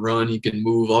faster, he can run, he can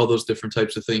move, all those different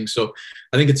types of things. So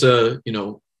I think it's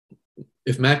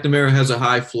if McNamara has a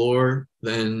high floor,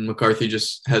 then McCarthy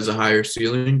just has a higher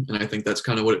ceiling. And I think that's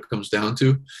kind of what it comes down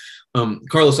to.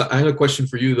 Carlos, I had a question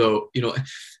for you, though.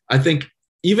 I think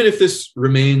even if this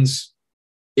remains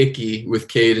icky with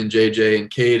Cade and JJ, and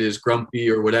Cade is grumpy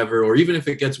or whatever, or even if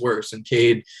it gets worse and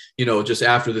Cade, just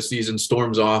after the season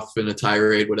storms off in a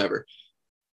tirade, whatever,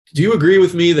 do you agree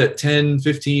with me that 10,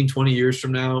 15, 20 years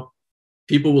from now,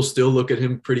 people will still look at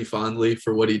him pretty fondly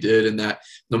for what he did, and that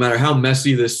no matter how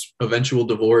messy this eventual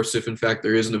divorce, if in fact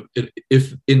there is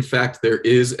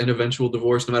an eventual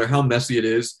divorce, no matter how messy it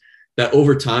is, that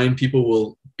over time people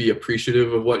will be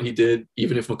appreciative of what he did,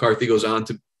 even if McCarthy goes on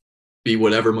to be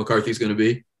whatever McCarthy's going to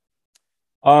be?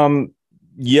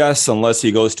 Yes, unless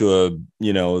he goes to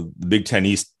the Big Ten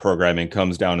East program and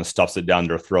comes down and stuffs it down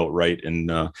their throat, right? And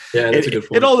that's a good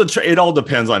point. It all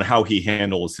depends on how he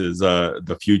handles his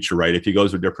the future, right? If he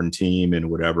goes to a different team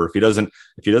and whatever, if he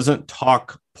doesn't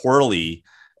talk poorly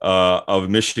of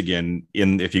Michigan,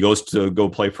 if he goes to go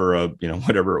play for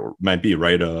whatever it might be,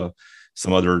 right?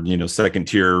 Some other second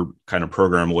tier kind of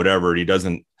program or whatever, and he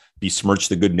doesn't besmirch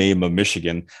the good name of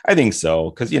Michigan, I think so.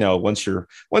 Because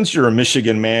once you're a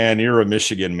Michigan man, you're a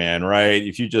Michigan man, right?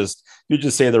 If you just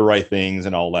say the right things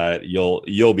and all that,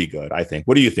 you'll be good, I think.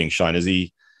 What do you think, Sean? Is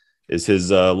his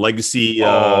legacy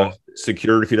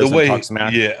secured if he doesn't talk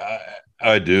smack? Yeah,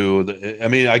 I do. I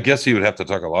mean, I guess he would have to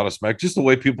talk a lot of smack. Just the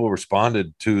way people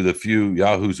responded to the few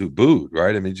yahoos who booed,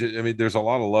 right? I mean, there's a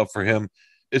lot of love for him.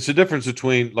 It's the difference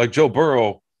between, like, Joe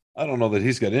Burrow. I don't know that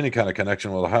he's got any kind of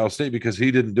connection with Ohio State because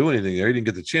he didn't do anything there. He didn't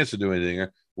get the chance to do anything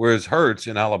there. Whereas Hurts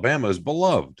in Alabama is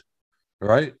beloved,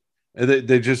 right? And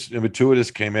they just,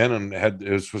 Tuitus came in and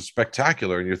it was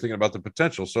spectacular, and you're thinking about the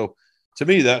potential. So to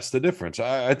me, that's the difference.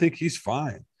 I think he's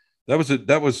fine. That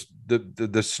was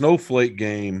the snowflake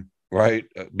game, right?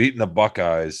 Beating the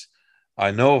Buckeyes.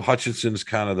 I know Hutchinson's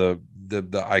kind of the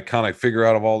iconic figure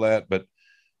out of all that, but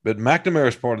McNamara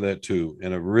is part of that too,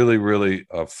 in a really, really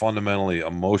fundamentally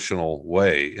emotional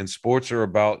way. And sports are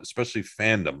about, especially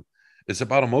fandom, it's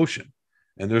about emotion.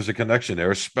 And there's a connection there,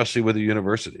 especially with a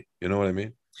university. You know what I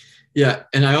mean? Yeah.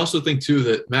 And I also think too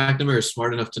that McNamara is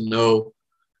smart enough to know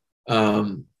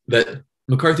that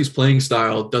McCarthy's playing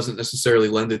style doesn't necessarily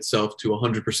lend itself to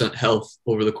 100% health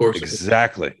over the course of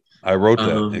Exactly. I wrote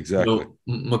that. Exactly.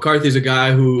 McCarthy's a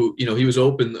guy who, he was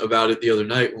open about it the other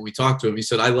night when we talked to him. He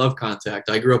said, I love contact.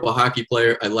 I grew up a hockey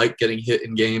player. I like getting hit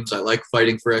in games. I like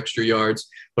fighting for extra yards,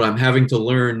 but I'm having to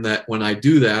learn that when I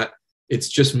do that, it's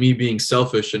just me being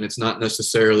selfish and it's not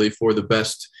necessarily for the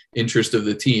best interest of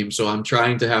the team. So I'm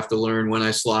trying to have to learn when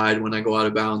I slide, when I go out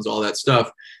of bounds, all that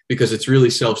stuff, because it's really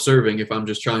self-serving if I'm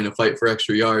just trying to fight for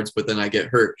extra yards, but then I get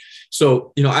hurt.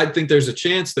 So, I think there's a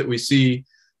chance that we see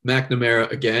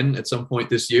McNamara again at some point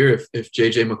this year if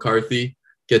JJ McCarthy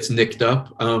gets nicked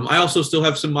up. I also still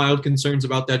have some mild concerns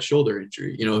about that shoulder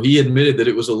injury. He admitted that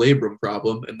it was a labrum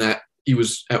problem and that he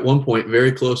was at one point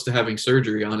very close to having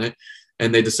surgery on it.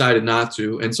 and they decided not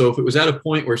to. And so if it was at a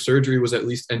point where surgery was at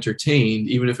least entertained,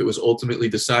 even if it was ultimately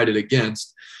decided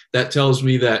against, that tells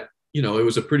me that, it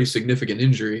was a pretty significant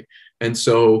injury. And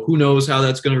so who knows how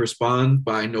that's going to respond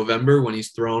by November when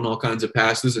he's thrown all kinds of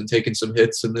passes and taken some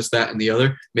hits and this, that, and the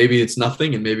other. Maybe it's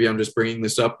nothing, and maybe I'm just bringing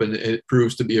this up and it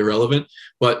proves to be irrelevant.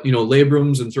 But,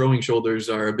 labrums and throwing shoulders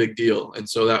are a big deal. And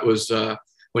so that was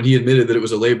when he admitted that it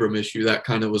was a labrum issue, that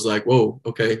kind of was like, whoa,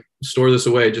 okay, store this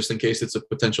away just in case it's a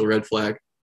potential red flag.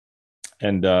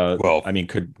 And, go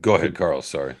ahead, Carl.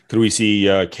 Sorry. Could we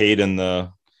see Cade in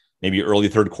the maybe early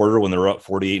third quarter when they're up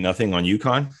 48-0 on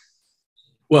UConn?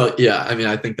 Well, yeah,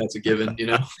 I think that's a given, I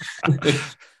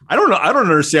don't know. I don't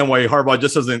understand why Harbaugh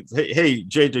just doesn't, hey,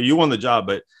 JJ, you won the job,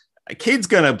 but Cade's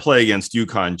going to play against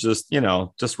UConn.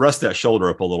 Just rest that shoulder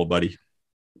up a little, buddy.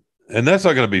 And that's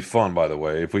not going to be fun, by the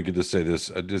way. If we could just say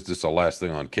this, just the last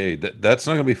thing on Cade, that's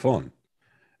not going to be fun.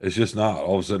 It's just not.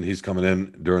 All of a sudden, he's coming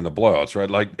in during the blowouts, right?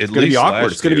 Like, it's going to be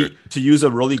awkward. It's going to be, to use a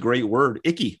really great word,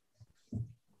 icky.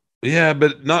 Yeah,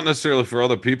 but not necessarily for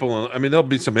other people. I mean, there'll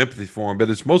be some empathy for him,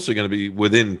 but it's mostly going to be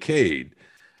within Cade.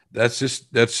 That's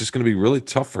just going to be really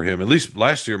tough for him. At least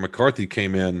last year, McCarthy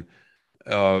came in,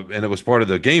 and it was part of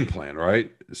the game plan,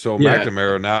 right? So yeah.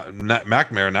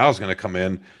 McNamara now is going to come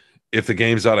in if the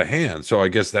game's out of hand. So I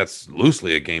guess that's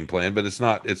loosely a game plan, but it's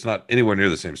not anywhere near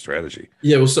the same strategy.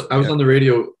 Yeah, well, so I was on the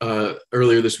radio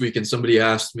earlier this week, and somebody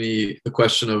asked me the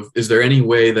question of, is there any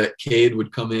way that Cade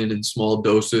would come in small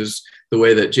doses the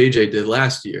way that JJ did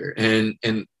last year? And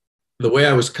the way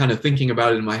I was kind of thinking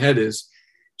about it in my head is,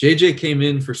 JJ came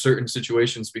in for certain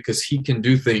situations because he can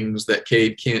do things that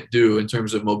Cade can't do in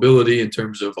terms of mobility, in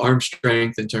terms of arm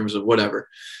strength, in terms of whatever.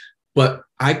 But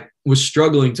I was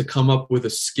struggling to come up with a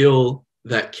skill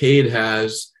that Cade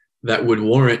has that would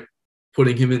warrant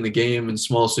putting him in the game in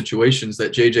small situations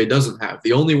that JJ doesn't have.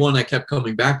 The only one I kept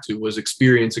coming back to was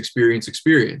experience,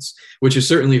 which is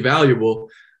certainly valuable.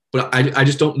 But I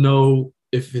just don't know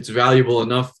if it's valuable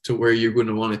enough to where you're going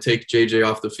to want to take JJ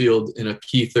off the field in a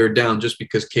key third down just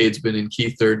because Cade's been in key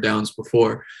third downs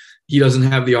before. He doesn't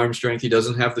have the arm strength. He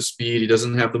doesn't have the speed. He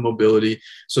doesn't have the mobility.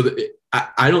 So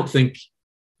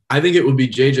I think it would be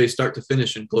JJ start to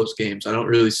finish in close games. I don't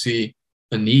really see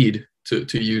a need to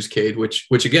use Cade, which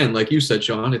again, like you said,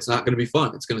 Sean, it's not going to be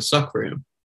fun. It's going to suck for him.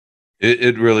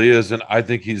 It really is. And I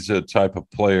think he's a type of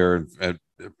player and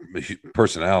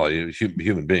personality,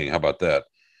 human being. How about that?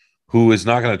 Who is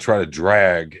not going to try to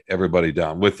drag everybody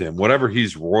down with him, whatever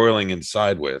he's roiling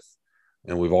inside with.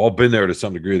 And we've all been there to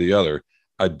some degree or the other.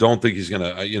 I don't think he's going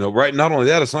to, right. Not only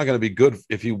that, it's not going to be good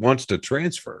if he wants to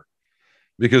transfer.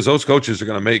 Because those coaches are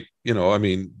going to make, they're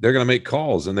going to make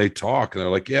calls and they talk and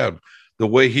they're like, yeah, the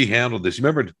way he handled this. You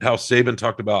remember how Saban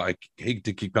talked about, I hate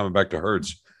to keep coming back to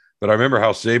Hurts, but I remember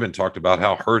how Saban talked about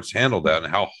how Hurts handled that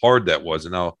and how hard that was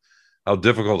and how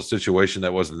difficult a situation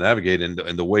that was to navigate and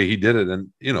the way he did it. And,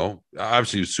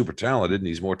 obviously he was super talented and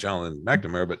he's more talented than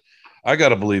McNamara, but I got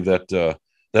to believe that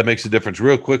that makes a difference.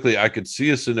 Real quickly, I could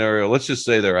see a scenario. Let's just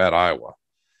say they're at Iowa.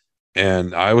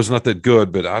 And Iowa's not that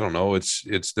good, but I don't know.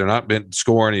 They're not been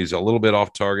scoring. He's a little bit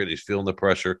off target. He's feeling the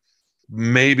pressure.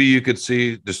 Maybe you could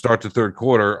see to start the third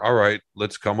quarter. All right,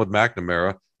 let's come with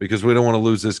McNamara because we don't want to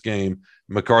lose this game.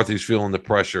 McCarthy's feeling the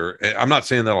pressure. I'm not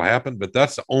saying that'll happen, but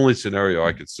that's the only scenario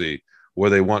I could see where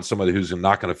they want somebody who's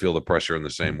not going to feel the pressure in the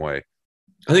same way.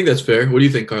 I think that's fair. What do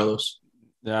you think, Carlos?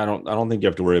 Yeah, I don't think you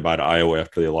have to worry about Iowa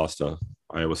after they lost to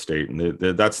Iowa State, and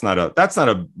that's not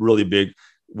a really big.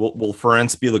 Will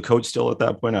Ferentz be the coach still at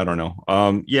that point? I don't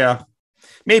know. Yeah,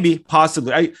 maybe,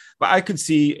 possibly. But I could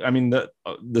see. I mean,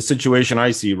 the situation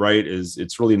I see, right, is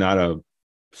it's really not a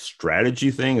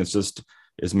strategy thing. It's just,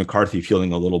 is McCarthy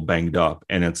feeling a little banged up,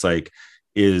 and it's like,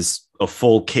 is a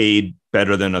full Cade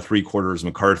better than a 3/4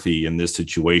 McCarthy in this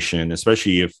situation,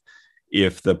 especially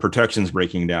if the protection's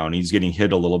breaking down, he's getting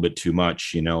hit a little bit too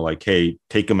much. Like, hey,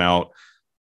 take him out.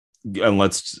 And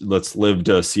let's live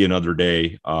to see another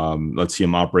day. Let's see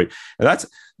him operate. And that's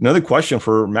another question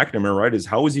for McNamara, right? Is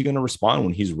how is he going to respond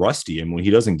when he's rusty and when he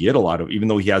doesn't get a lot of, even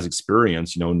though he has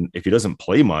experience, if he doesn't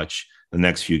play much the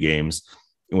next few games,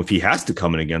 and if he has to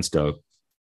come in against a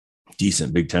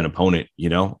decent Big Ten opponent,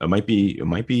 it might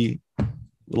be a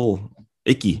little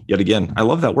icky yet again. I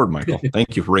love that word, Michael.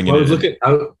 Thank you for bringing it.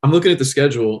 I'm looking at the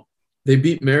schedule. They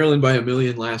beat Maryland by 1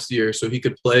 million last year, so he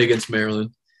could play against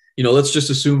Maryland. Let's just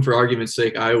assume for argument's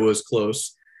sake, Iowa's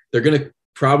close. They're going to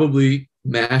probably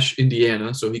mash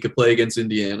Indiana, so he could play against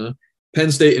Indiana.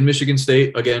 Penn State and Michigan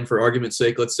State, again, for argument's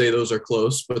sake, let's say those are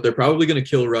close, but they're probably going to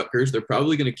kill Rutgers. They're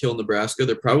probably going to kill Nebraska.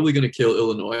 They're probably going to kill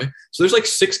Illinois. So there's like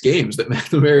 6 games that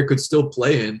McNamara could still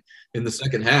play in the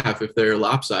second half if they're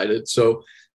lopsided. So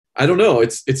I don't know.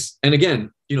 And again,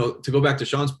 to go back to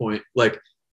Sean's point, like,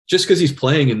 just because he's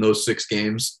playing in those 6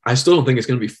 games, I still don't think it's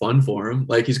going to be fun for him.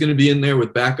 Like, he's going to be in there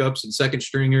with backups and second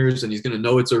stringers, and he's going to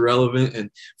know it's irrelevant, and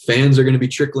fans are going to be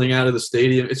trickling out of the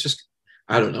stadium. It's just,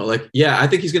 I don't know. Like, yeah, I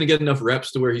think he's going to get enough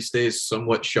reps to where he stays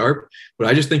somewhat sharp, but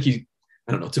I just think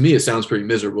I don't know. To me, it sounds pretty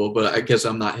miserable, but I guess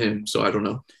I'm not him, so I don't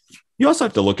know. You also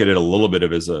have to look at it a little bit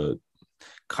of as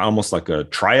almost like a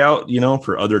tryout,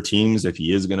 for other teams if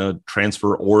he is going to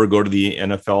transfer or go to the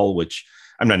NFL, which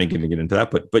I'm not even going to get into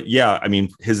that, but yeah, I mean,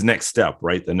 his next step,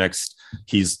 right?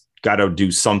 He's got to do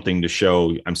something to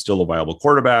show I'm still a viable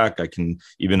quarterback. I can,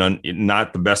 even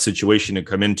not the best situation to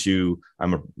come into,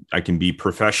 I can be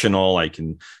professional. I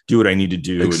can do what I need to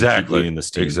do. Exactly. In this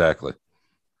team. Exactly.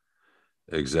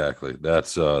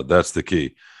 That's the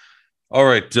key. All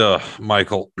right,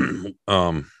 Michael,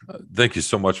 thank you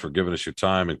so much for giving us your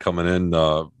time and coming in.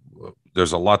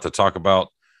 There's a lot to talk about.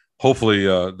 Hopefully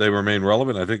they remain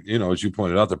relevant. I think, as you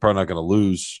pointed out, they're probably not going to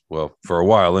lose, well, for a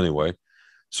while anyway.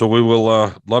 So we will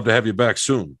love to have you back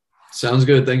soon. Sounds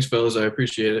good. Thanks, fellas. I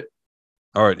appreciate it.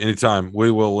 All right, anytime.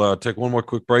 We will take one more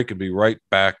quick break and be right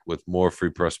back with more Free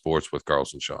Press Sports with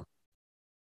Carlos and Sean.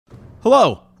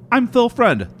 Hello, I'm Phil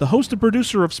Friend, the host and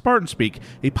producer of Spartan Speak,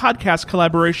 a podcast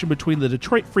collaboration between the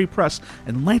Detroit Free Press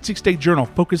and Lansing State Journal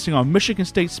focusing on Michigan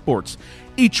State sports.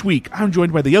 Each week, I'm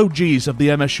joined by the OGs of the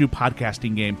MSU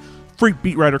podcasting game, Freak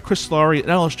beat writer Chris Laurie and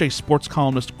LSJ sports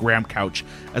columnist Graham Couch,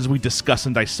 as we discuss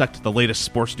and dissect the latest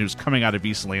sports news coming out of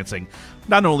East Lansing.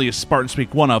 Not only is Spartan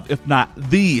Speak one of, if not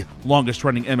the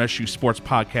longest-running MSU sports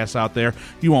podcasts out there,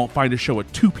 you won't find a show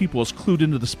with 2 people as clued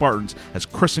into the Spartans as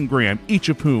Chris and Graham, each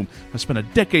of whom have spent a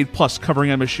decade-plus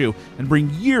covering MSU and bring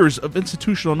years of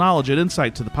institutional knowledge and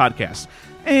insight to the podcast.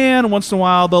 And once in a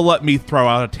while, they'll let me throw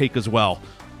out a take as well.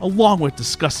 Along with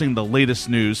discussing the latest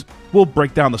news, we'll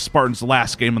break down the Spartans'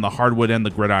 last game on the hardwood and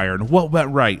the gridiron. What went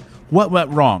right? What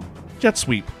went wrong? Jet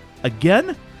sweep.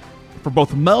 Again? For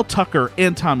both Mel Tucker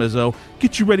and Tom Izzo,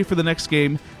 get you ready for the next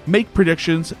game, make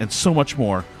predictions, and so much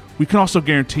more. We can also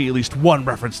guarantee at least one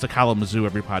reference to Kalamazoo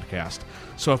every podcast.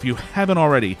 So if you haven't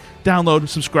already, download,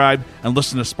 subscribe, and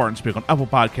listen to Spartan Speak on Apple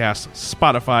Podcasts,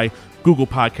 Spotify, Google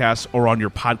Podcasts, or on your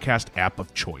podcast app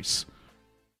of choice.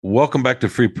 Welcome back to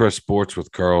Free Press Sports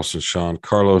with Carlos and Sean.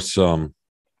 Carlos, I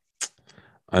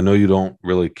know you don't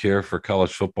really care for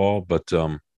college football, but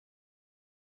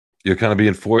you're kind of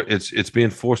being it's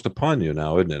being forced upon you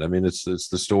now, isn't it? I mean, it's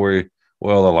the story.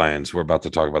 Well, the Lions. We're about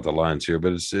to talk about the Lions here,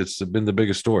 but it's been the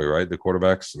biggest story, right? The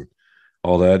quarterbacks and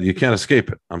all that. You can't escape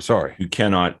it. I'm sorry, you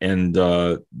cannot. And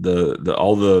all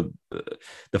the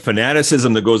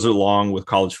fanaticism that goes along with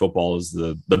college football is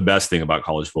the best thing about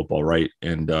college football, right?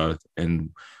 And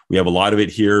we have a lot of it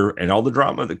here, and all the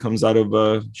drama that comes out of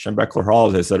Schembechler Hall,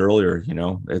 as I said earlier.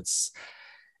 It's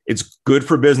good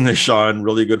for business, Sean.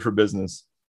 Really good for business.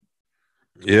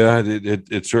 Yeah,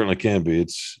 it certainly can be.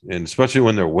 And especially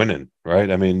when they're winning,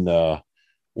 right? I mean,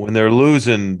 when they're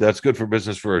losing, that's good for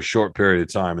business for a short period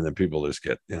of time, and then people just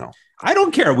get, I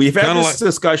don't care. We've had this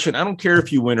discussion. I don't care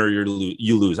if you win or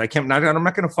you lose. I'm not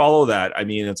going to follow that. I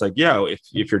mean, it's like, yeah,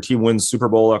 if your team wins Super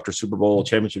Bowl after Super Bowl,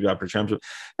 championship after championship,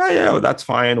 yeah, that's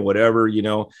fine, whatever,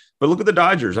 But look at the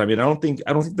Dodgers. I mean, I don't think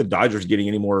the Dodgers getting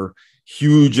any more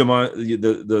huge amount.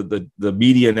 The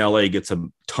media in LA gets a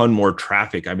ton more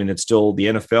traffic. I mean, it's still the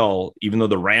NFL, even though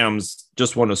the Rams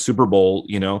just won a Super Bowl,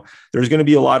 there's going to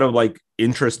be a lot of like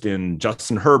interest in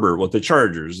Justin Herbert with the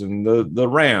Chargers and the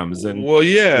Rams. And well,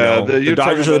 yeah, the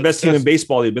Dodgers are the best team in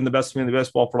baseball. They've been the best team in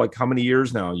baseball for like how many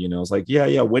years now? It's like,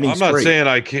 yeah, winning. I'm not saying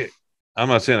I can't. I'm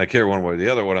not saying I care one way or the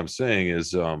other. What I'm saying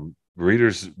is,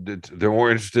 readers, they're more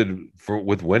interested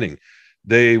with winning.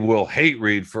 They will hate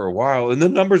read for a while, and the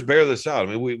numbers bear this out.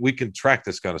 I mean, we can track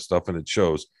this kind of stuff, and it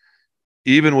shows.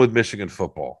 Even with Michigan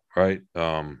football, right?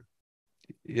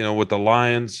 With the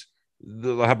Lions.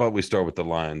 How about we start with the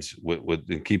Lions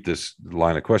and keep this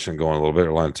line of question going a little bit,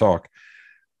 or line of talk.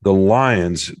 The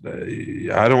Lions,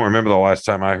 I don't remember the last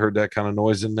time I heard that kind of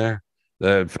noise in there.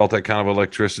 That felt that kind of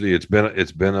electricity. It's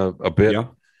been a bit. Yeah.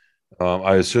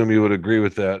 I assume you would agree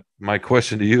with that. My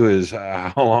question to you is,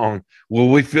 how long will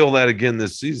we feel that again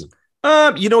this season?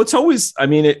 It's always, I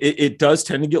mean, it does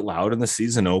tend to get loud in the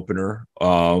season opener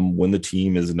when the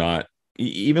team is not,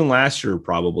 even last year,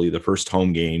 probably the first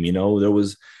home game,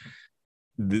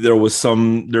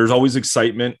 there's always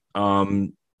excitement,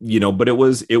 but it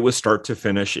was start to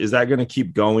finish. Is that going to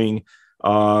keep going?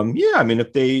 Yeah. I mean,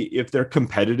 if they're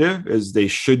competitive as they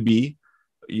should be,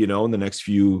 in the next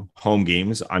few home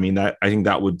games, I mean, I think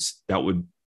that would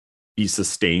be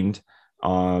sustained.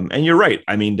 And you're right.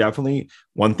 I mean, definitely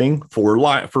one thing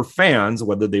for fans,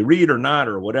 whether they read or not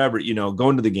or whatever,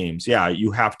 going to the games. Yeah,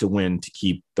 you have to win to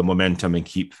keep the momentum and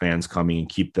keep fans coming and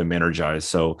keep them energized.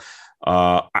 So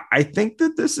I think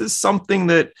that this is something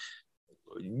that,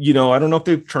 I don't know if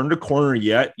they've turned a corner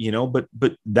yet,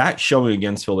 but that showing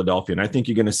against Philadelphia. And I think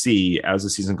you're going to see as the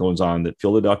season goes on that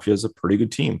Philadelphia is a pretty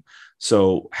good team.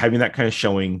 So having that kind of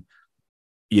showing,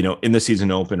 in the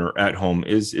season opener at home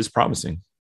is promising.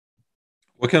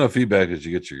 What kind of feedback did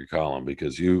you get to your column?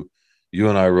 Because you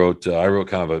and I wrote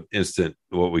kind of an instant,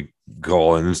 what we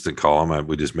call an instant column.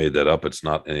 We just made that up. It's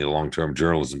not any long-term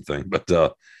journalism thing, but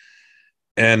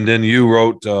and then you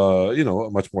wrote, a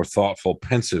much more thoughtful,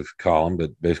 pensive column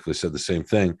that basically said the same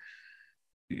thing.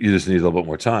 You just need a little bit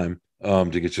more time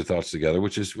to get your thoughts together,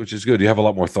 which is good. You have a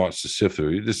lot more thoughts to sift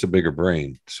through. You're just a bigger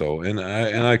brain. So, and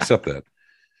I accept that.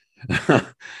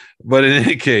 But in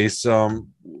any case,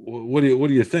 what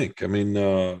do you think? I mean,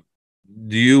 do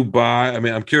you buy? I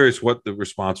mean, I'm curious what the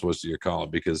response was to your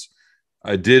column, because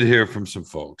I did hear from some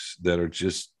folks that are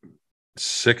just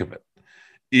sick of it.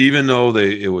 Even though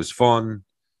it was fun,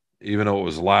 even though it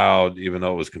was loud, even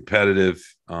though it was competitive,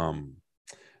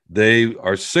 they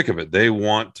are sick of it. They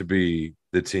want to be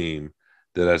the team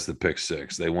that has the pick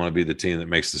six. They want to be the team that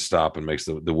makes the stop and makes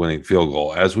the winning field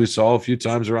goal, as we saw a few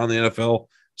times around the NFL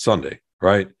Sunday,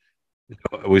 right?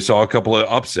 We saw a couple of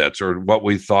upsets, or what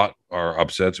we thought are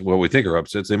upsets, what we think are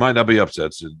upsets. They might not be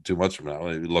upsets 2 months from now.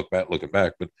 Looking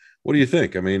back, but what do you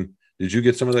think? I mean, did you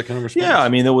get some of that kind of response? Yeah, I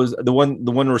mean, there was the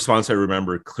one response I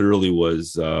remember clearly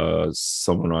was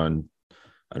someone on,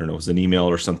 I don't know, it was an email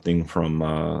or something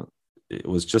from, it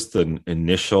was just an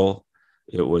initial.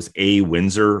 It was A.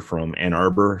 Windsor from Ann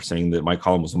Arbor saying that my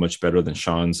column was much better than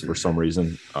Sean's for some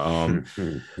reason.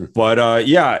 But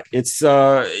yeah, it's,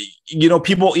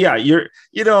 people, yeah,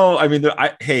 I mean,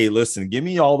 hey, listen, give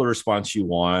me all the response you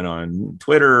want on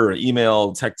Twitter or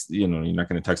email, text, you're not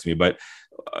going to text me, but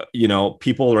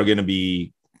people are going to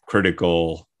be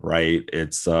critical, right?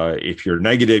 It's if you're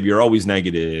negative, you're always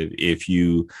negative. If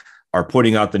you are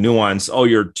putting out the nuance,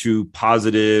 you're too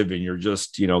positive and you're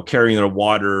just, carrying the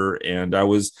water. And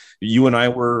you and I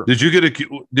were. Did you get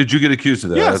accused of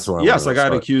that? Yes, yes, I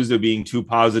got accused of being too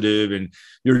positive, and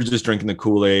you're just drinking the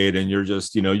Kool-Aid, and you're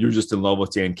just in love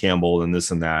with Dan Campbell and this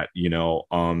and that,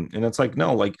 and it's like,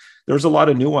 no, like there's a lot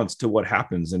of nuance to what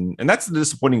happens. And that's the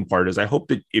disappointing part is I hope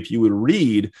that if you would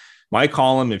read my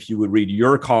column, if you would read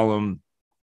your column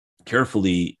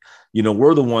carefully,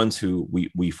 we're the ones who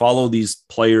we follow these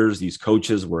players, these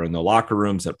coaches. We're in the locker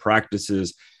rooms, at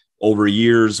practices. Over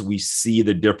years, we see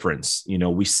the difference.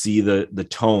 We see the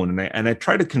tone, and I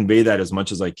try to convey that as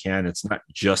much as I can. It's not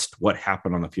just what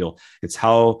happened on the field; it's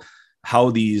how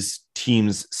these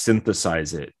teams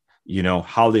synthesize it.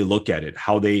 How they look at it,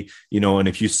 how they, and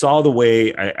if you saw the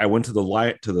way I went to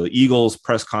the Eagles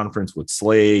press conference with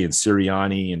Slay and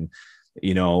Sirianni, and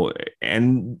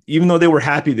and even though they were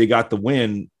happy they got the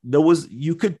win,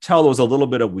 you could tell there was a little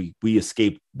bit of we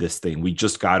escaped this thing. We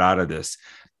just got out of this,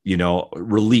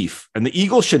 relief. And the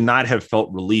Eagles should not have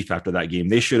felt relief after that game.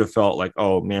 They should have felt like,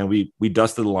 oh man, we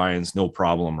dusted the Lions, no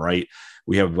problem, right?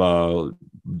 We have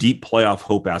deep playoff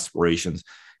hope aspirations.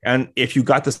 And if you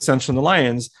got the sense from the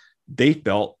Lions, they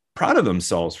felt proud of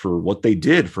themselves for what they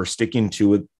did, for sticking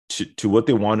to it, to what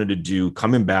they wanted to do,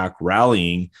 coming back,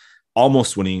 rallying,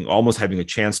 almost winning, almost having a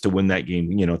chance to win that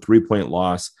game, 3-point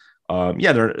loss.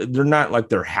 They're not like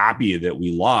they're happy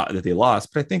that they lost,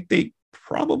 but I think they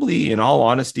probably, in all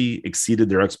honesty, exceeded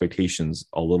their expectations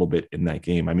a little bit in that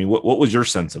game. I mean, what was your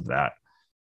sense of that?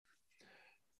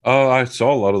 I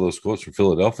saw a lot of those quotes from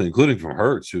Philadelphia, including from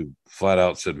Hurts, who flat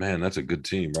out said, man, that's a good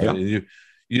team, right? Yeah. And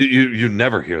you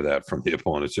never hear that from the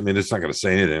opponents. I mean, it's not going to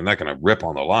say anything. They're not going to rip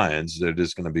on the Lions. They're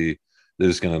just going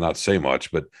to not say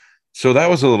much, but so that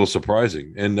was a little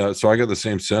surprising. And so I got the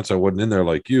same sense. I wasn't in there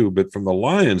like you, but from the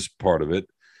Lions part of it,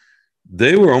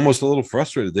 they were almost a little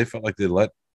frustrated. They felt like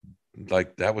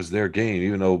like that was their game,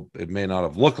 even though it may not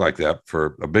have looked like that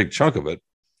for a big chunk of it.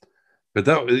 But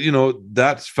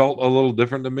that felt a little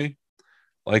different to me.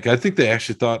 Like, I think they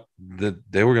actually thought that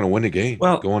they were going to win the game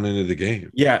going into the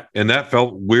game. Yeah. And that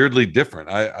felt weirdly different.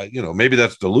 I maybe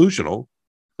that's delusional.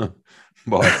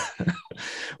 But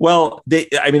well,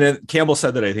 Campbell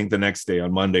said that I think the next day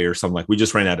on Monday or something, like, we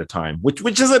just ran out of time, which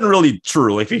isn't really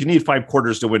true. Like, if you need 5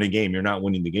 quarters to win a game, you're not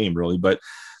winning the game really. But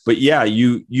yeah,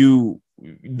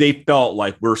 they felt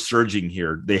like we're surging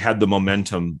here. They had the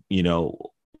momentum,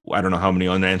 I don't know how many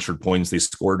unanswered points they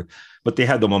scored, but they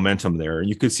had the momentum there. And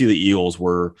you could see the Eagles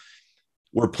were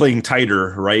playing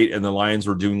tighter, right? And the Lions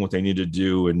were doing what they needed to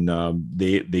do. And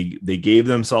they gave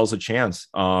themselves a chance,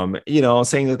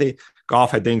 saying that they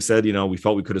Goff, I think, said, we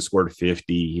felt we could have scored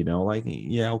 50, like,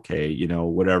 yeah, okay,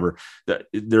 whatever.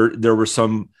 There were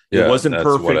some, it wasn't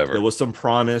perfect. Whatever. There was some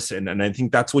promise. And I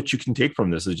think that's what you can take from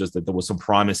this, is just that there was some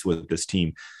promise with this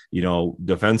team.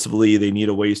 Defensively, they need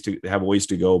have a ways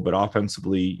to go, but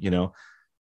offensively,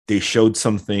 they showed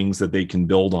some things that they can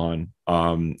build on,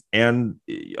 and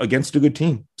against a good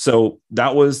team. So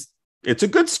it's a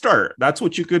good start. That's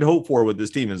what you could hope for with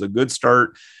this team, is a good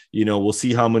start. We'll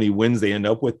see how many wins they end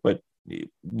up with, but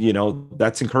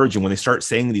that's encouraging when they start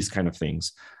saying these kind of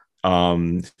things.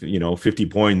 50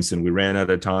 points and we ran out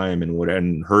of time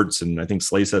and Hurts. And I think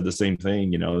Slay said the same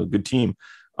thing, good team.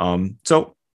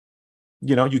 So,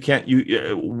 you can't,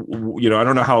 I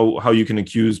don't know how you can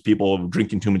accuse people of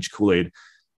drinking too much Kool-Aid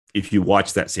if you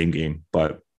watch that same game,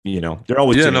 but they're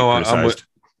always I'm with,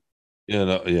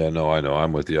 I know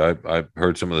I'm with you. I've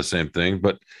heard some of the same thing,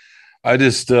 but I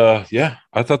just, I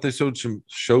thought they showed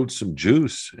some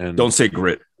juice. And don't say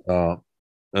grit. No,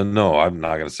 I'm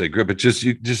not going to say grit, but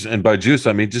and by juice,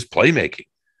 I mean just playmaking,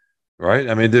 right?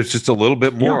 I mean, there's just a little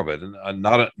bit more of it, and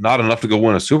not enough to go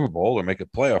win a Super Bowl or make a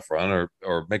playoff run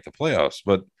or make the playoffs,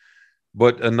 but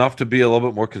enough to be a little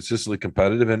bit more consistently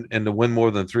competitive and to win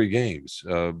more than 3 games,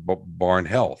 barring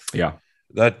health. Yeah,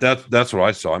 that's what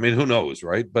I saw. I mean, who knows,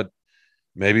 right? But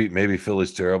maybe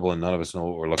Philly's terrible and none of us know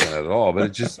what we're looking at all.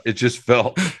 But it just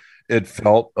felt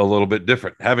a little bit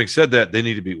different. Having said that, they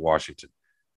need to beat Washington.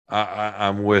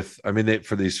 I'm with. I mean,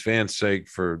 for these fans' sake,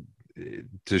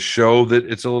 to show that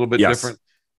it's a little bit different,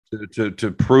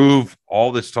 to prove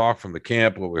all this talk from the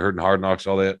camp, what we heard in Hard Knocks,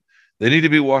 all that. They need to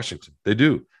beat Washington. They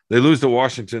do. They lose to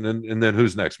Washington, and then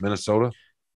who's next? Minnesota.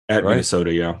 At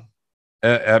Minnesota, yeah.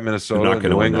 At Minnesota,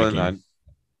 New England.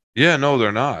 No,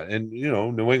 they're not. And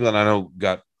New England, I know,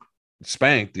 got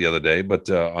spanked the other day, but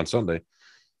on Sunday.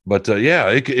 But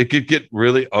it could get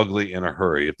really ugly in a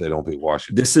hurry if they don't beat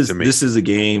Washington. This is a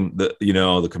game that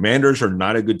the Commanders are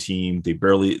not a good team. They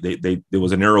there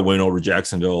was a narrow win over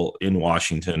Jacksonville in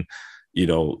Washington.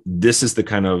 This is the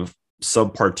kind of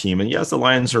subpar team, and yes, the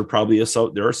Lions are probably they're a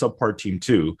subpar team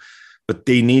too, but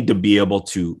they need to be able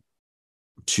to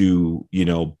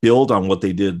build on what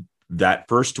they did that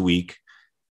first week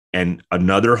and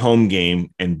another home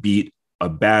game and beat a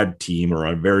bad team or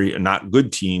a very not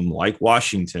good team like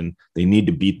Washington. They need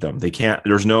to beat them. They can't,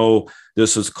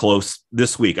 this was close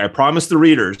this week. I promised the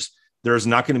readers there's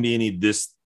not going to be any,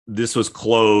 this was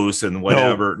close and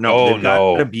whatever. They've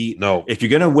got to beat. No, if you're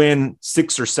going to win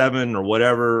 6 or 7 or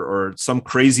whatever, or some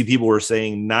crazy people were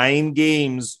saying 9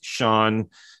 games, Sean,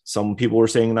 some people were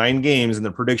saying 9 games in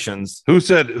the predictions. Who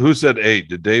said 8?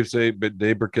 Did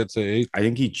Dave Burkett say 8? I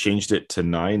think he changed it to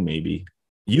 9, maybe.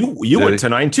 You went to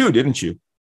 9 too, didn't you?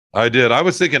 I did. I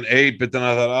was thinking 8, but then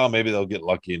I thought, maybe they'll get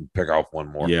lucky and pick off one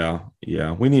more. Yeah.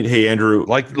 We need. Hey, Andrew.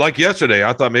 Like yesterday,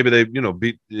 I thought maybe they,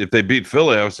 if they beat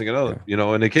Philly, I was thinking,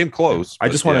 and they came close. I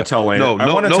just want to tell Andrew.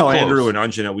 I want to tell Andrew and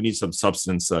Anjana we need some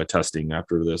substance testing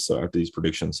after this, after these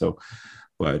predictions. So,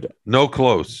 but no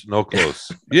close.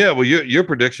 Yeah. Well, your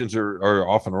predictions are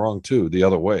often wrong too. The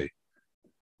other way.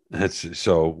 That's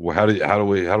so. How do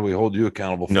we hold you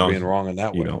accountable for being wrong in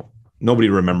that way? Nobody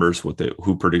remembers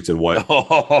who predicted what.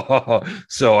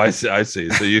 So I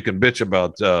see. So you can bitch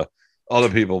about other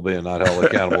people being not held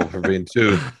accountable for being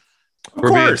too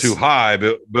high,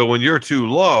 but when you're too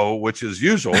low, which is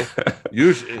usual.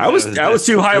 I was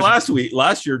too high last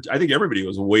year. I think everybody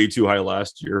was way too high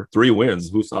last year. 3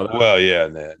 wins. Who saw that? Well, yeah,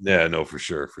 no, for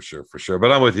sure.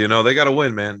 But I'm with you. They got to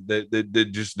win, man. They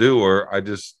just do. Or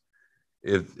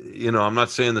if I'm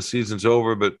not saying the season's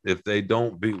over, but if they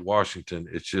don't beat Washington,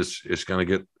 it's going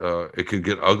to get it could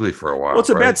get ugly for a while. Well,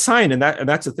 it's a bad sign, and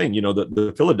that's the thing.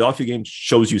 The Philadelphia game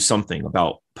shows you something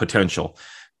about potential,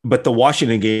 but the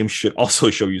Washington game should also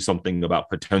show you something about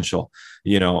potential.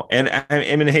 And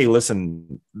I mean, hey,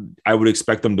 listen, I would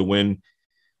expect them to win,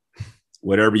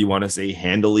 whatever you want to say,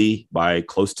 handily by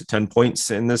close to 10 points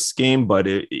in this game. But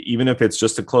even if it's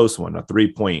just a close one, a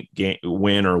 3-point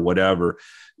win or whatever.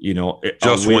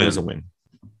 Just win is a win.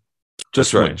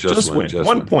 Just win.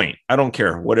 1 point. I don't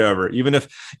care. Whatever. Even if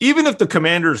the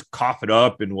Commanders cough it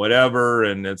up and whatever,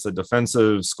 and it's a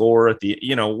defensive score at the,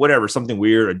 whatever, something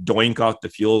weird, a doink off the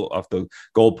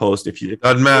goalpost.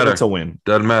 Doesn't matter. It's a win.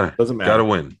 Doesn't matter. Got to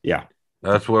win. Yeah.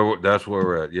 That's where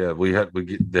we're at. Yeah.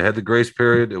 They had the grace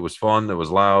period. It was fun. It was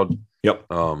loud. Yep.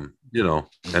 And now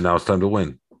it's time to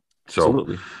win. So,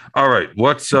 absolutely. All right.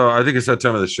 What's I think it's that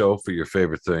time of the show for your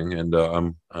favorite thing, and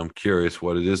I'm curious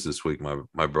what it is this week,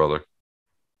 my brother.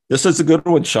 This is a good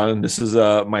one, Sean. This is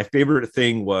my favorite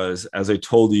thing was, as I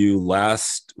told you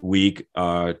last week,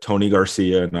 Tony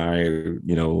Garcia and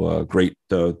I, great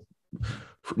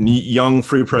young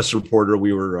Free Press reporter.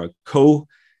 We were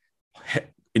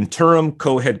interim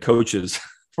co-head coaches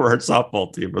for our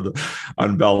softball team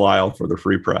on Belle Isle for the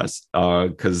Free Press,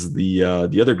 because the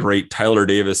other great Tyler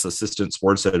Davis, assistant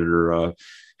sports editor,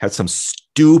 had some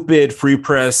stupid Free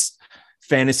Press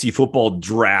fantasy football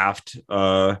draft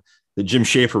that Jim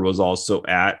Schaefer was also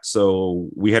at, so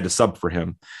we had to sub for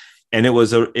him, and it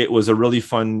was a really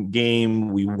fun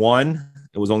game. We won.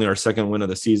 It was only our second win of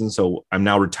the season, so I'm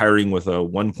now retiring with a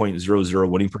 1.00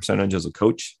 winning percentage as a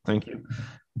coach. Thank you.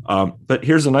 But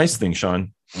here's a nice thing,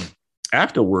 Sean.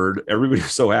 Afterward, everybody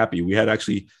was so happy. We had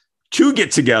actually 2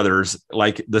 get-togethers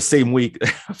like the same week,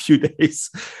 a few days,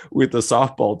 with the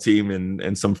softball team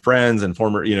and some friends and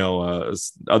former,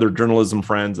 other journalism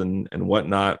friends and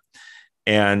whatnot.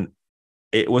 And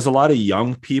it was a lot of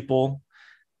young people.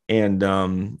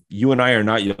 And you and I are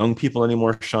not young people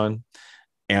anymore, Sean.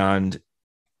 And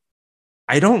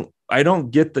I don't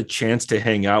get the chance to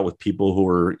hang out with people who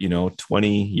are,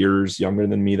 20 years younger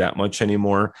than me that much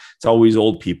anymore. It's always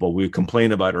old people. We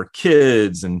complain about our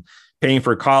kids and paying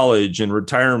for college and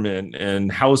retirement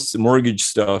and house and mortgage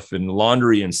stuff and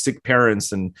laundry and sick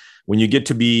parents. And when you get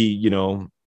to be,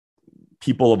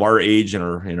 people of our age in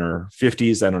our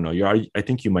 50s, I don't know, I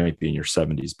think you might be in your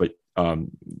 70s, but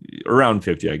around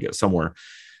 50, I guess, somewhere,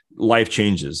 life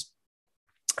changes.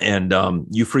 And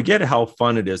you forget how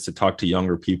fun it is to talk to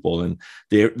younger people, and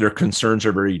their concerns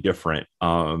are very different.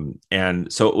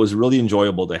 And so it was really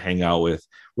enjoyable to hang out with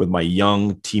my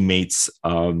young teammates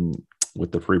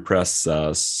with the Free Press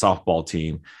softball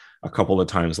team a couple of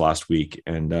times last week.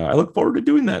 And I look forward to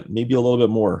doing that maybe a little bit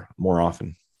more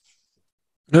often.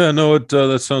 Yeah, no,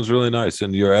 that sounds really nice.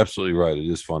 And you're absolutely right. It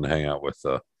is fun to hang out with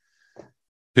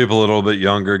people a little bit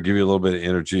younger, give you a little bit of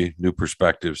energy, new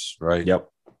perspectives, right? Yep.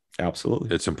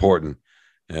 Absolutely. It's important.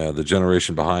 The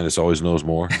generation behind us always knows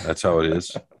more. That's how it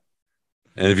is.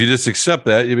 And if you just accept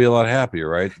that, you'll be a lot happier,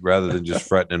 right? Rather than just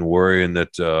fretting and worrying that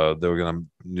they were going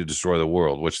to destroy the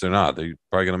world, which they're not. They're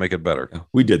probably going to make it better.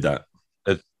 We did that.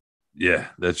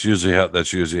 That's usually how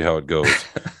it goes.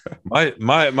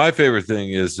 My favorite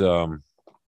thing is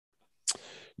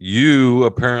you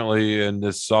apparently in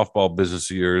this softball business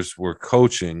of yours were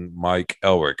coaching Mike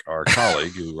Elrick, our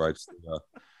colleague who writes the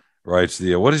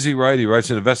what does he write? He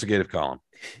writes an investigative column.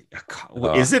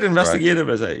 Is it investigative?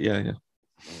 Right?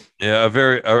 Yeah, a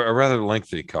rather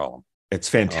lengthy column. It's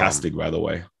fantastic, by the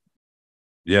way.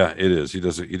 Yeah, it is. He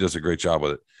does a great job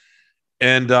with it.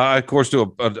 And I, of course, do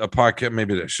a podcast.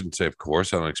 Maybe I shouldn't say, of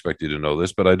course. I don't expect you to know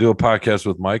this, but I do a podcast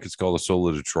with Mike. It's called The Soul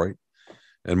of Detroit.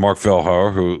 And Mark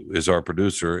Fellhauer, who is our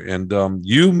producer. And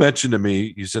you mentioned to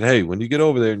me, you said, hey, when you get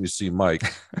over there and you see Mike,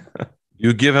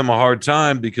 you give him a hard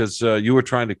time because you were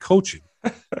trying to coach him.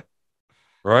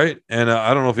 Right. And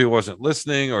I don't know if he wasn't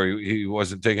listening or he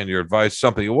wasn't taking your advice,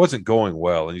 something. It wasn't going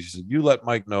well. And you said, you let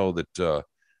Mike know that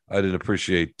I didn't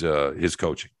appreciate his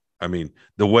coaching. I mean,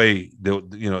 the way,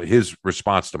 his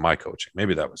response to my coaching.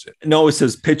 Maybe that was it. No, it was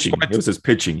his pitching. It was his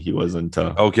pitching. He wasn't.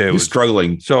 Okay. He was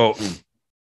struggling. So he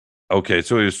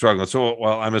was struggling. So,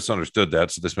 I misunderstood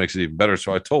that. So this makes it even better.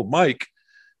 So I told Mike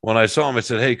when I saw him, I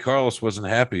said, hey, Carlos wasn't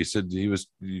happy. He said he was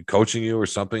coaching you or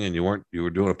something and you were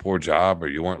doing a poor job or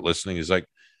you weren't listening. He's like,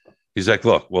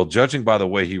 look, well, judging by the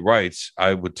way he writes,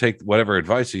 I would take whatever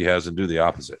advice he has and do the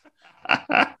opposite.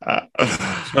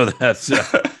 So that's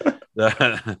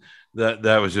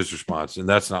that was his response. And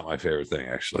that's not my favorite thing,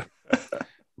 actually.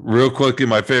 Real quickly,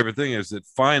 my favorite thing is that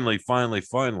finally,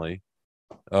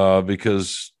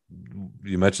 because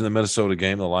you mentioned the Minnesota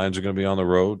game, the Lions are going to be on the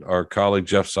road. Our colleague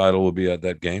Jeff Seidel will be at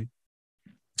that game.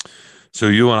 So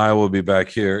you and I will be back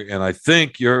here. And I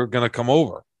think you're going to come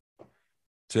over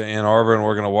to Ann Arbor and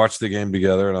we're going to watch the game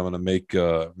together. And I'm going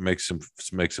to make some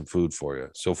food for you.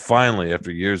 So finally,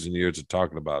 after years and years of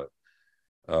talking about it,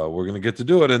 we're going to get to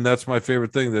do it. And that's my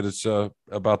favorite thing, that it's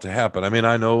about to happen. I mean,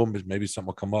 I know maybe something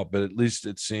will come up, but at least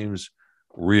it seems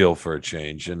real for a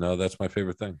change. And that's my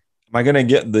favorite thing. Am I going to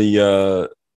get the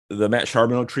Matt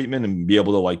Charbonneau treatment and be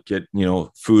able to get,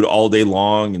 food all day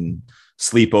long and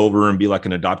sleep over and be like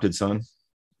an adopted son?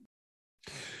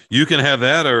 You can have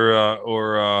that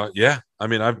or yeah. I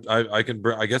mean, I can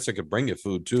bring, I guess I could bring you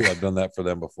food too. I've done that for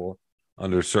them before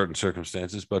under certain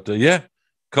circumstances, but yeah,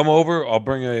 come over. I'll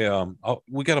bring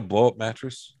we got a blow up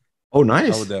mattress. Oh,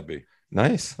 nice. How would that be?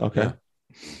 Nice. Okay. Yeah.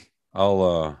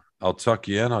 I'll tuck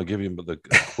you in. I'll give you the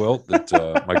quilt that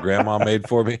my grandma made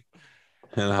for me.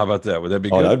 And how about that? Would that be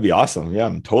good? Oh, that'd be awesome. Yeah,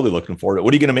 I'm totally looking forward to it.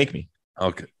 What are you going to make me?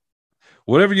 Okay.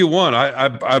 Whatever you want.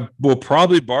 I will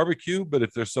probably barbecue, but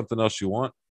if there's something else you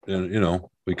want, then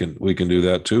we can do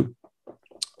that too.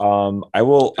 I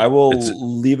will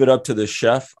leave it up to the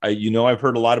chef. I've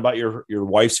heard a lot about your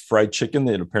wife's fried chicken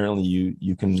that apparently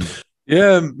you can.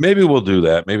 Yeah, maybe we'll do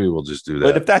that. Maybe we'll just do that.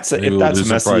 But if that's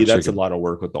messy, that's a lot of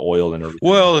work with the oil and everything.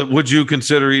 Well, would you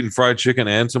consider eating fried chicken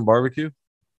and some barbecue?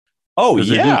 Oh,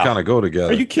 yeah, they do kind of go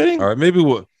together. Are you kidding? All right, maybe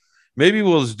we'll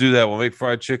just do that. We'll make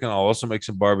fried chicken. I'll also make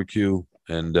some barbecue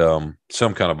and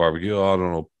some kind of barbecue. I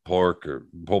don't know, pork or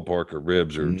pulled pork or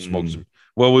ribs or smoke some.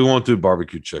 Well, we won't do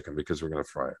barbecue chicken because we're going to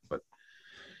fry it. But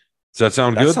does that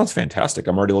sound good? That sounds fantastic.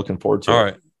 I'm already looking forward to it. All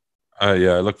right.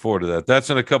 Yeah, I look forward to that. That's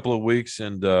in a couple of weeks,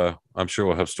 and I'm sure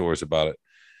we'll have stories about it.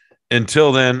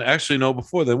 Until then, actually, no,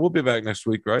 before then, we'll be back next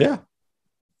week, right? Yeah.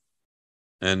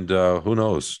 And who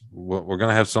knows? We're going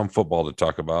to have some football to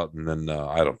talk about, and then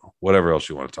I don't know, whatever else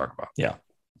you want to talk about. Yeah.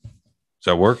 Does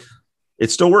that work?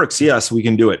 It still works. Yes, we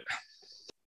can do it.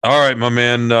 All right, my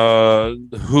man.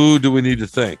 Who do we need to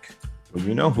thank? Well,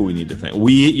 you know who we need to thank.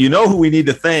 You know who we need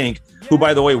to thank, who,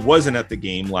 by the way, wasn't at the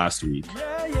game last week.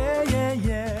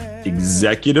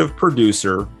 Executive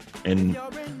producer and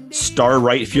star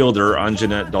right fielder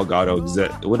Anjanette Delgado.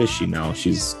 What is she now?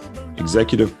 She's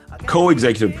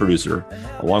co-executive producer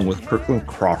along with Kirkland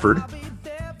Crawford.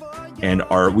 And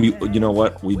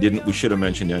we should have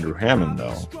mentioned Andrew Hammond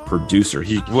though. Producer.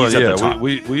 He's at the top.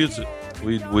 We use it.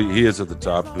 He is at the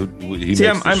top.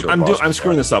 I'm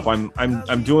screwing this up.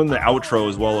 I'm doing the outro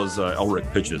as well as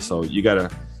Elric pitches. So you gotta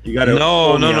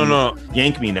no.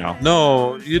 Yank me now.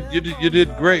 No, you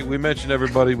did great. We mentioned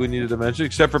everybody we needed to mention,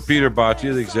 except for Peter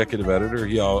Boccia, the executive editor.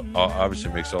 He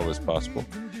obviously makes all this possible.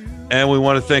 And we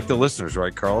want to thank the listeners,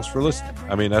 right, Carlos, for listening.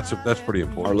 I mean, that's pretty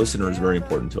important. Our listener is very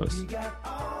important to us.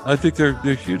 I think they're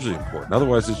hugely important.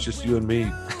 Otherwise, it's just you and me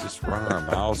just running our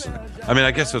mouths.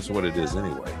 I guess that's what it is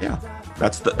anyway. Yeah,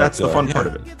 that's the fun part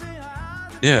of it.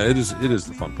 Yeah, it is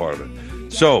the fun part of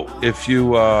it. So if you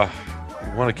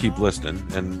want to keep listening,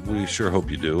 and we sure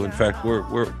hope you do. In fact,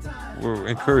 we're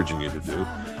encouraging you to do.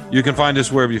 You can find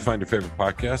us wherever you find your favorite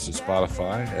podcasts, at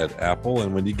Spotify, at Apple,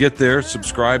 and when you get there,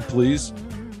 subscribe, please.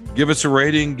 Give us a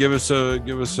rating. Give us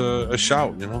a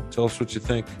shout. Tell us what you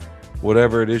think.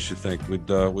 Whatever it is you think, we'd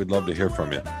love to hear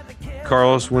from you.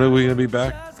 Carlos, when are we going to be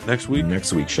back? Next week?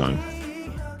 Next week, Sean.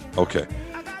 Okay.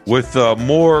 With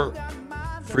more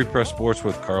Free Press Sports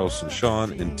with Carlos and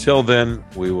Sean. Until then,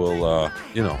 we will, I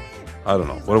don't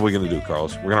know. What are we going to do,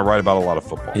 Carlos? We're going to write about a lot of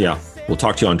football. Yeah. We'll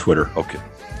talk to you on Twitter.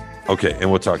 Okay. And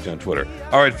we'll talk to you on Twitter.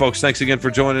 All right, folks. Thanks again for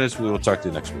joining us. We will talk to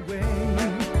you next week.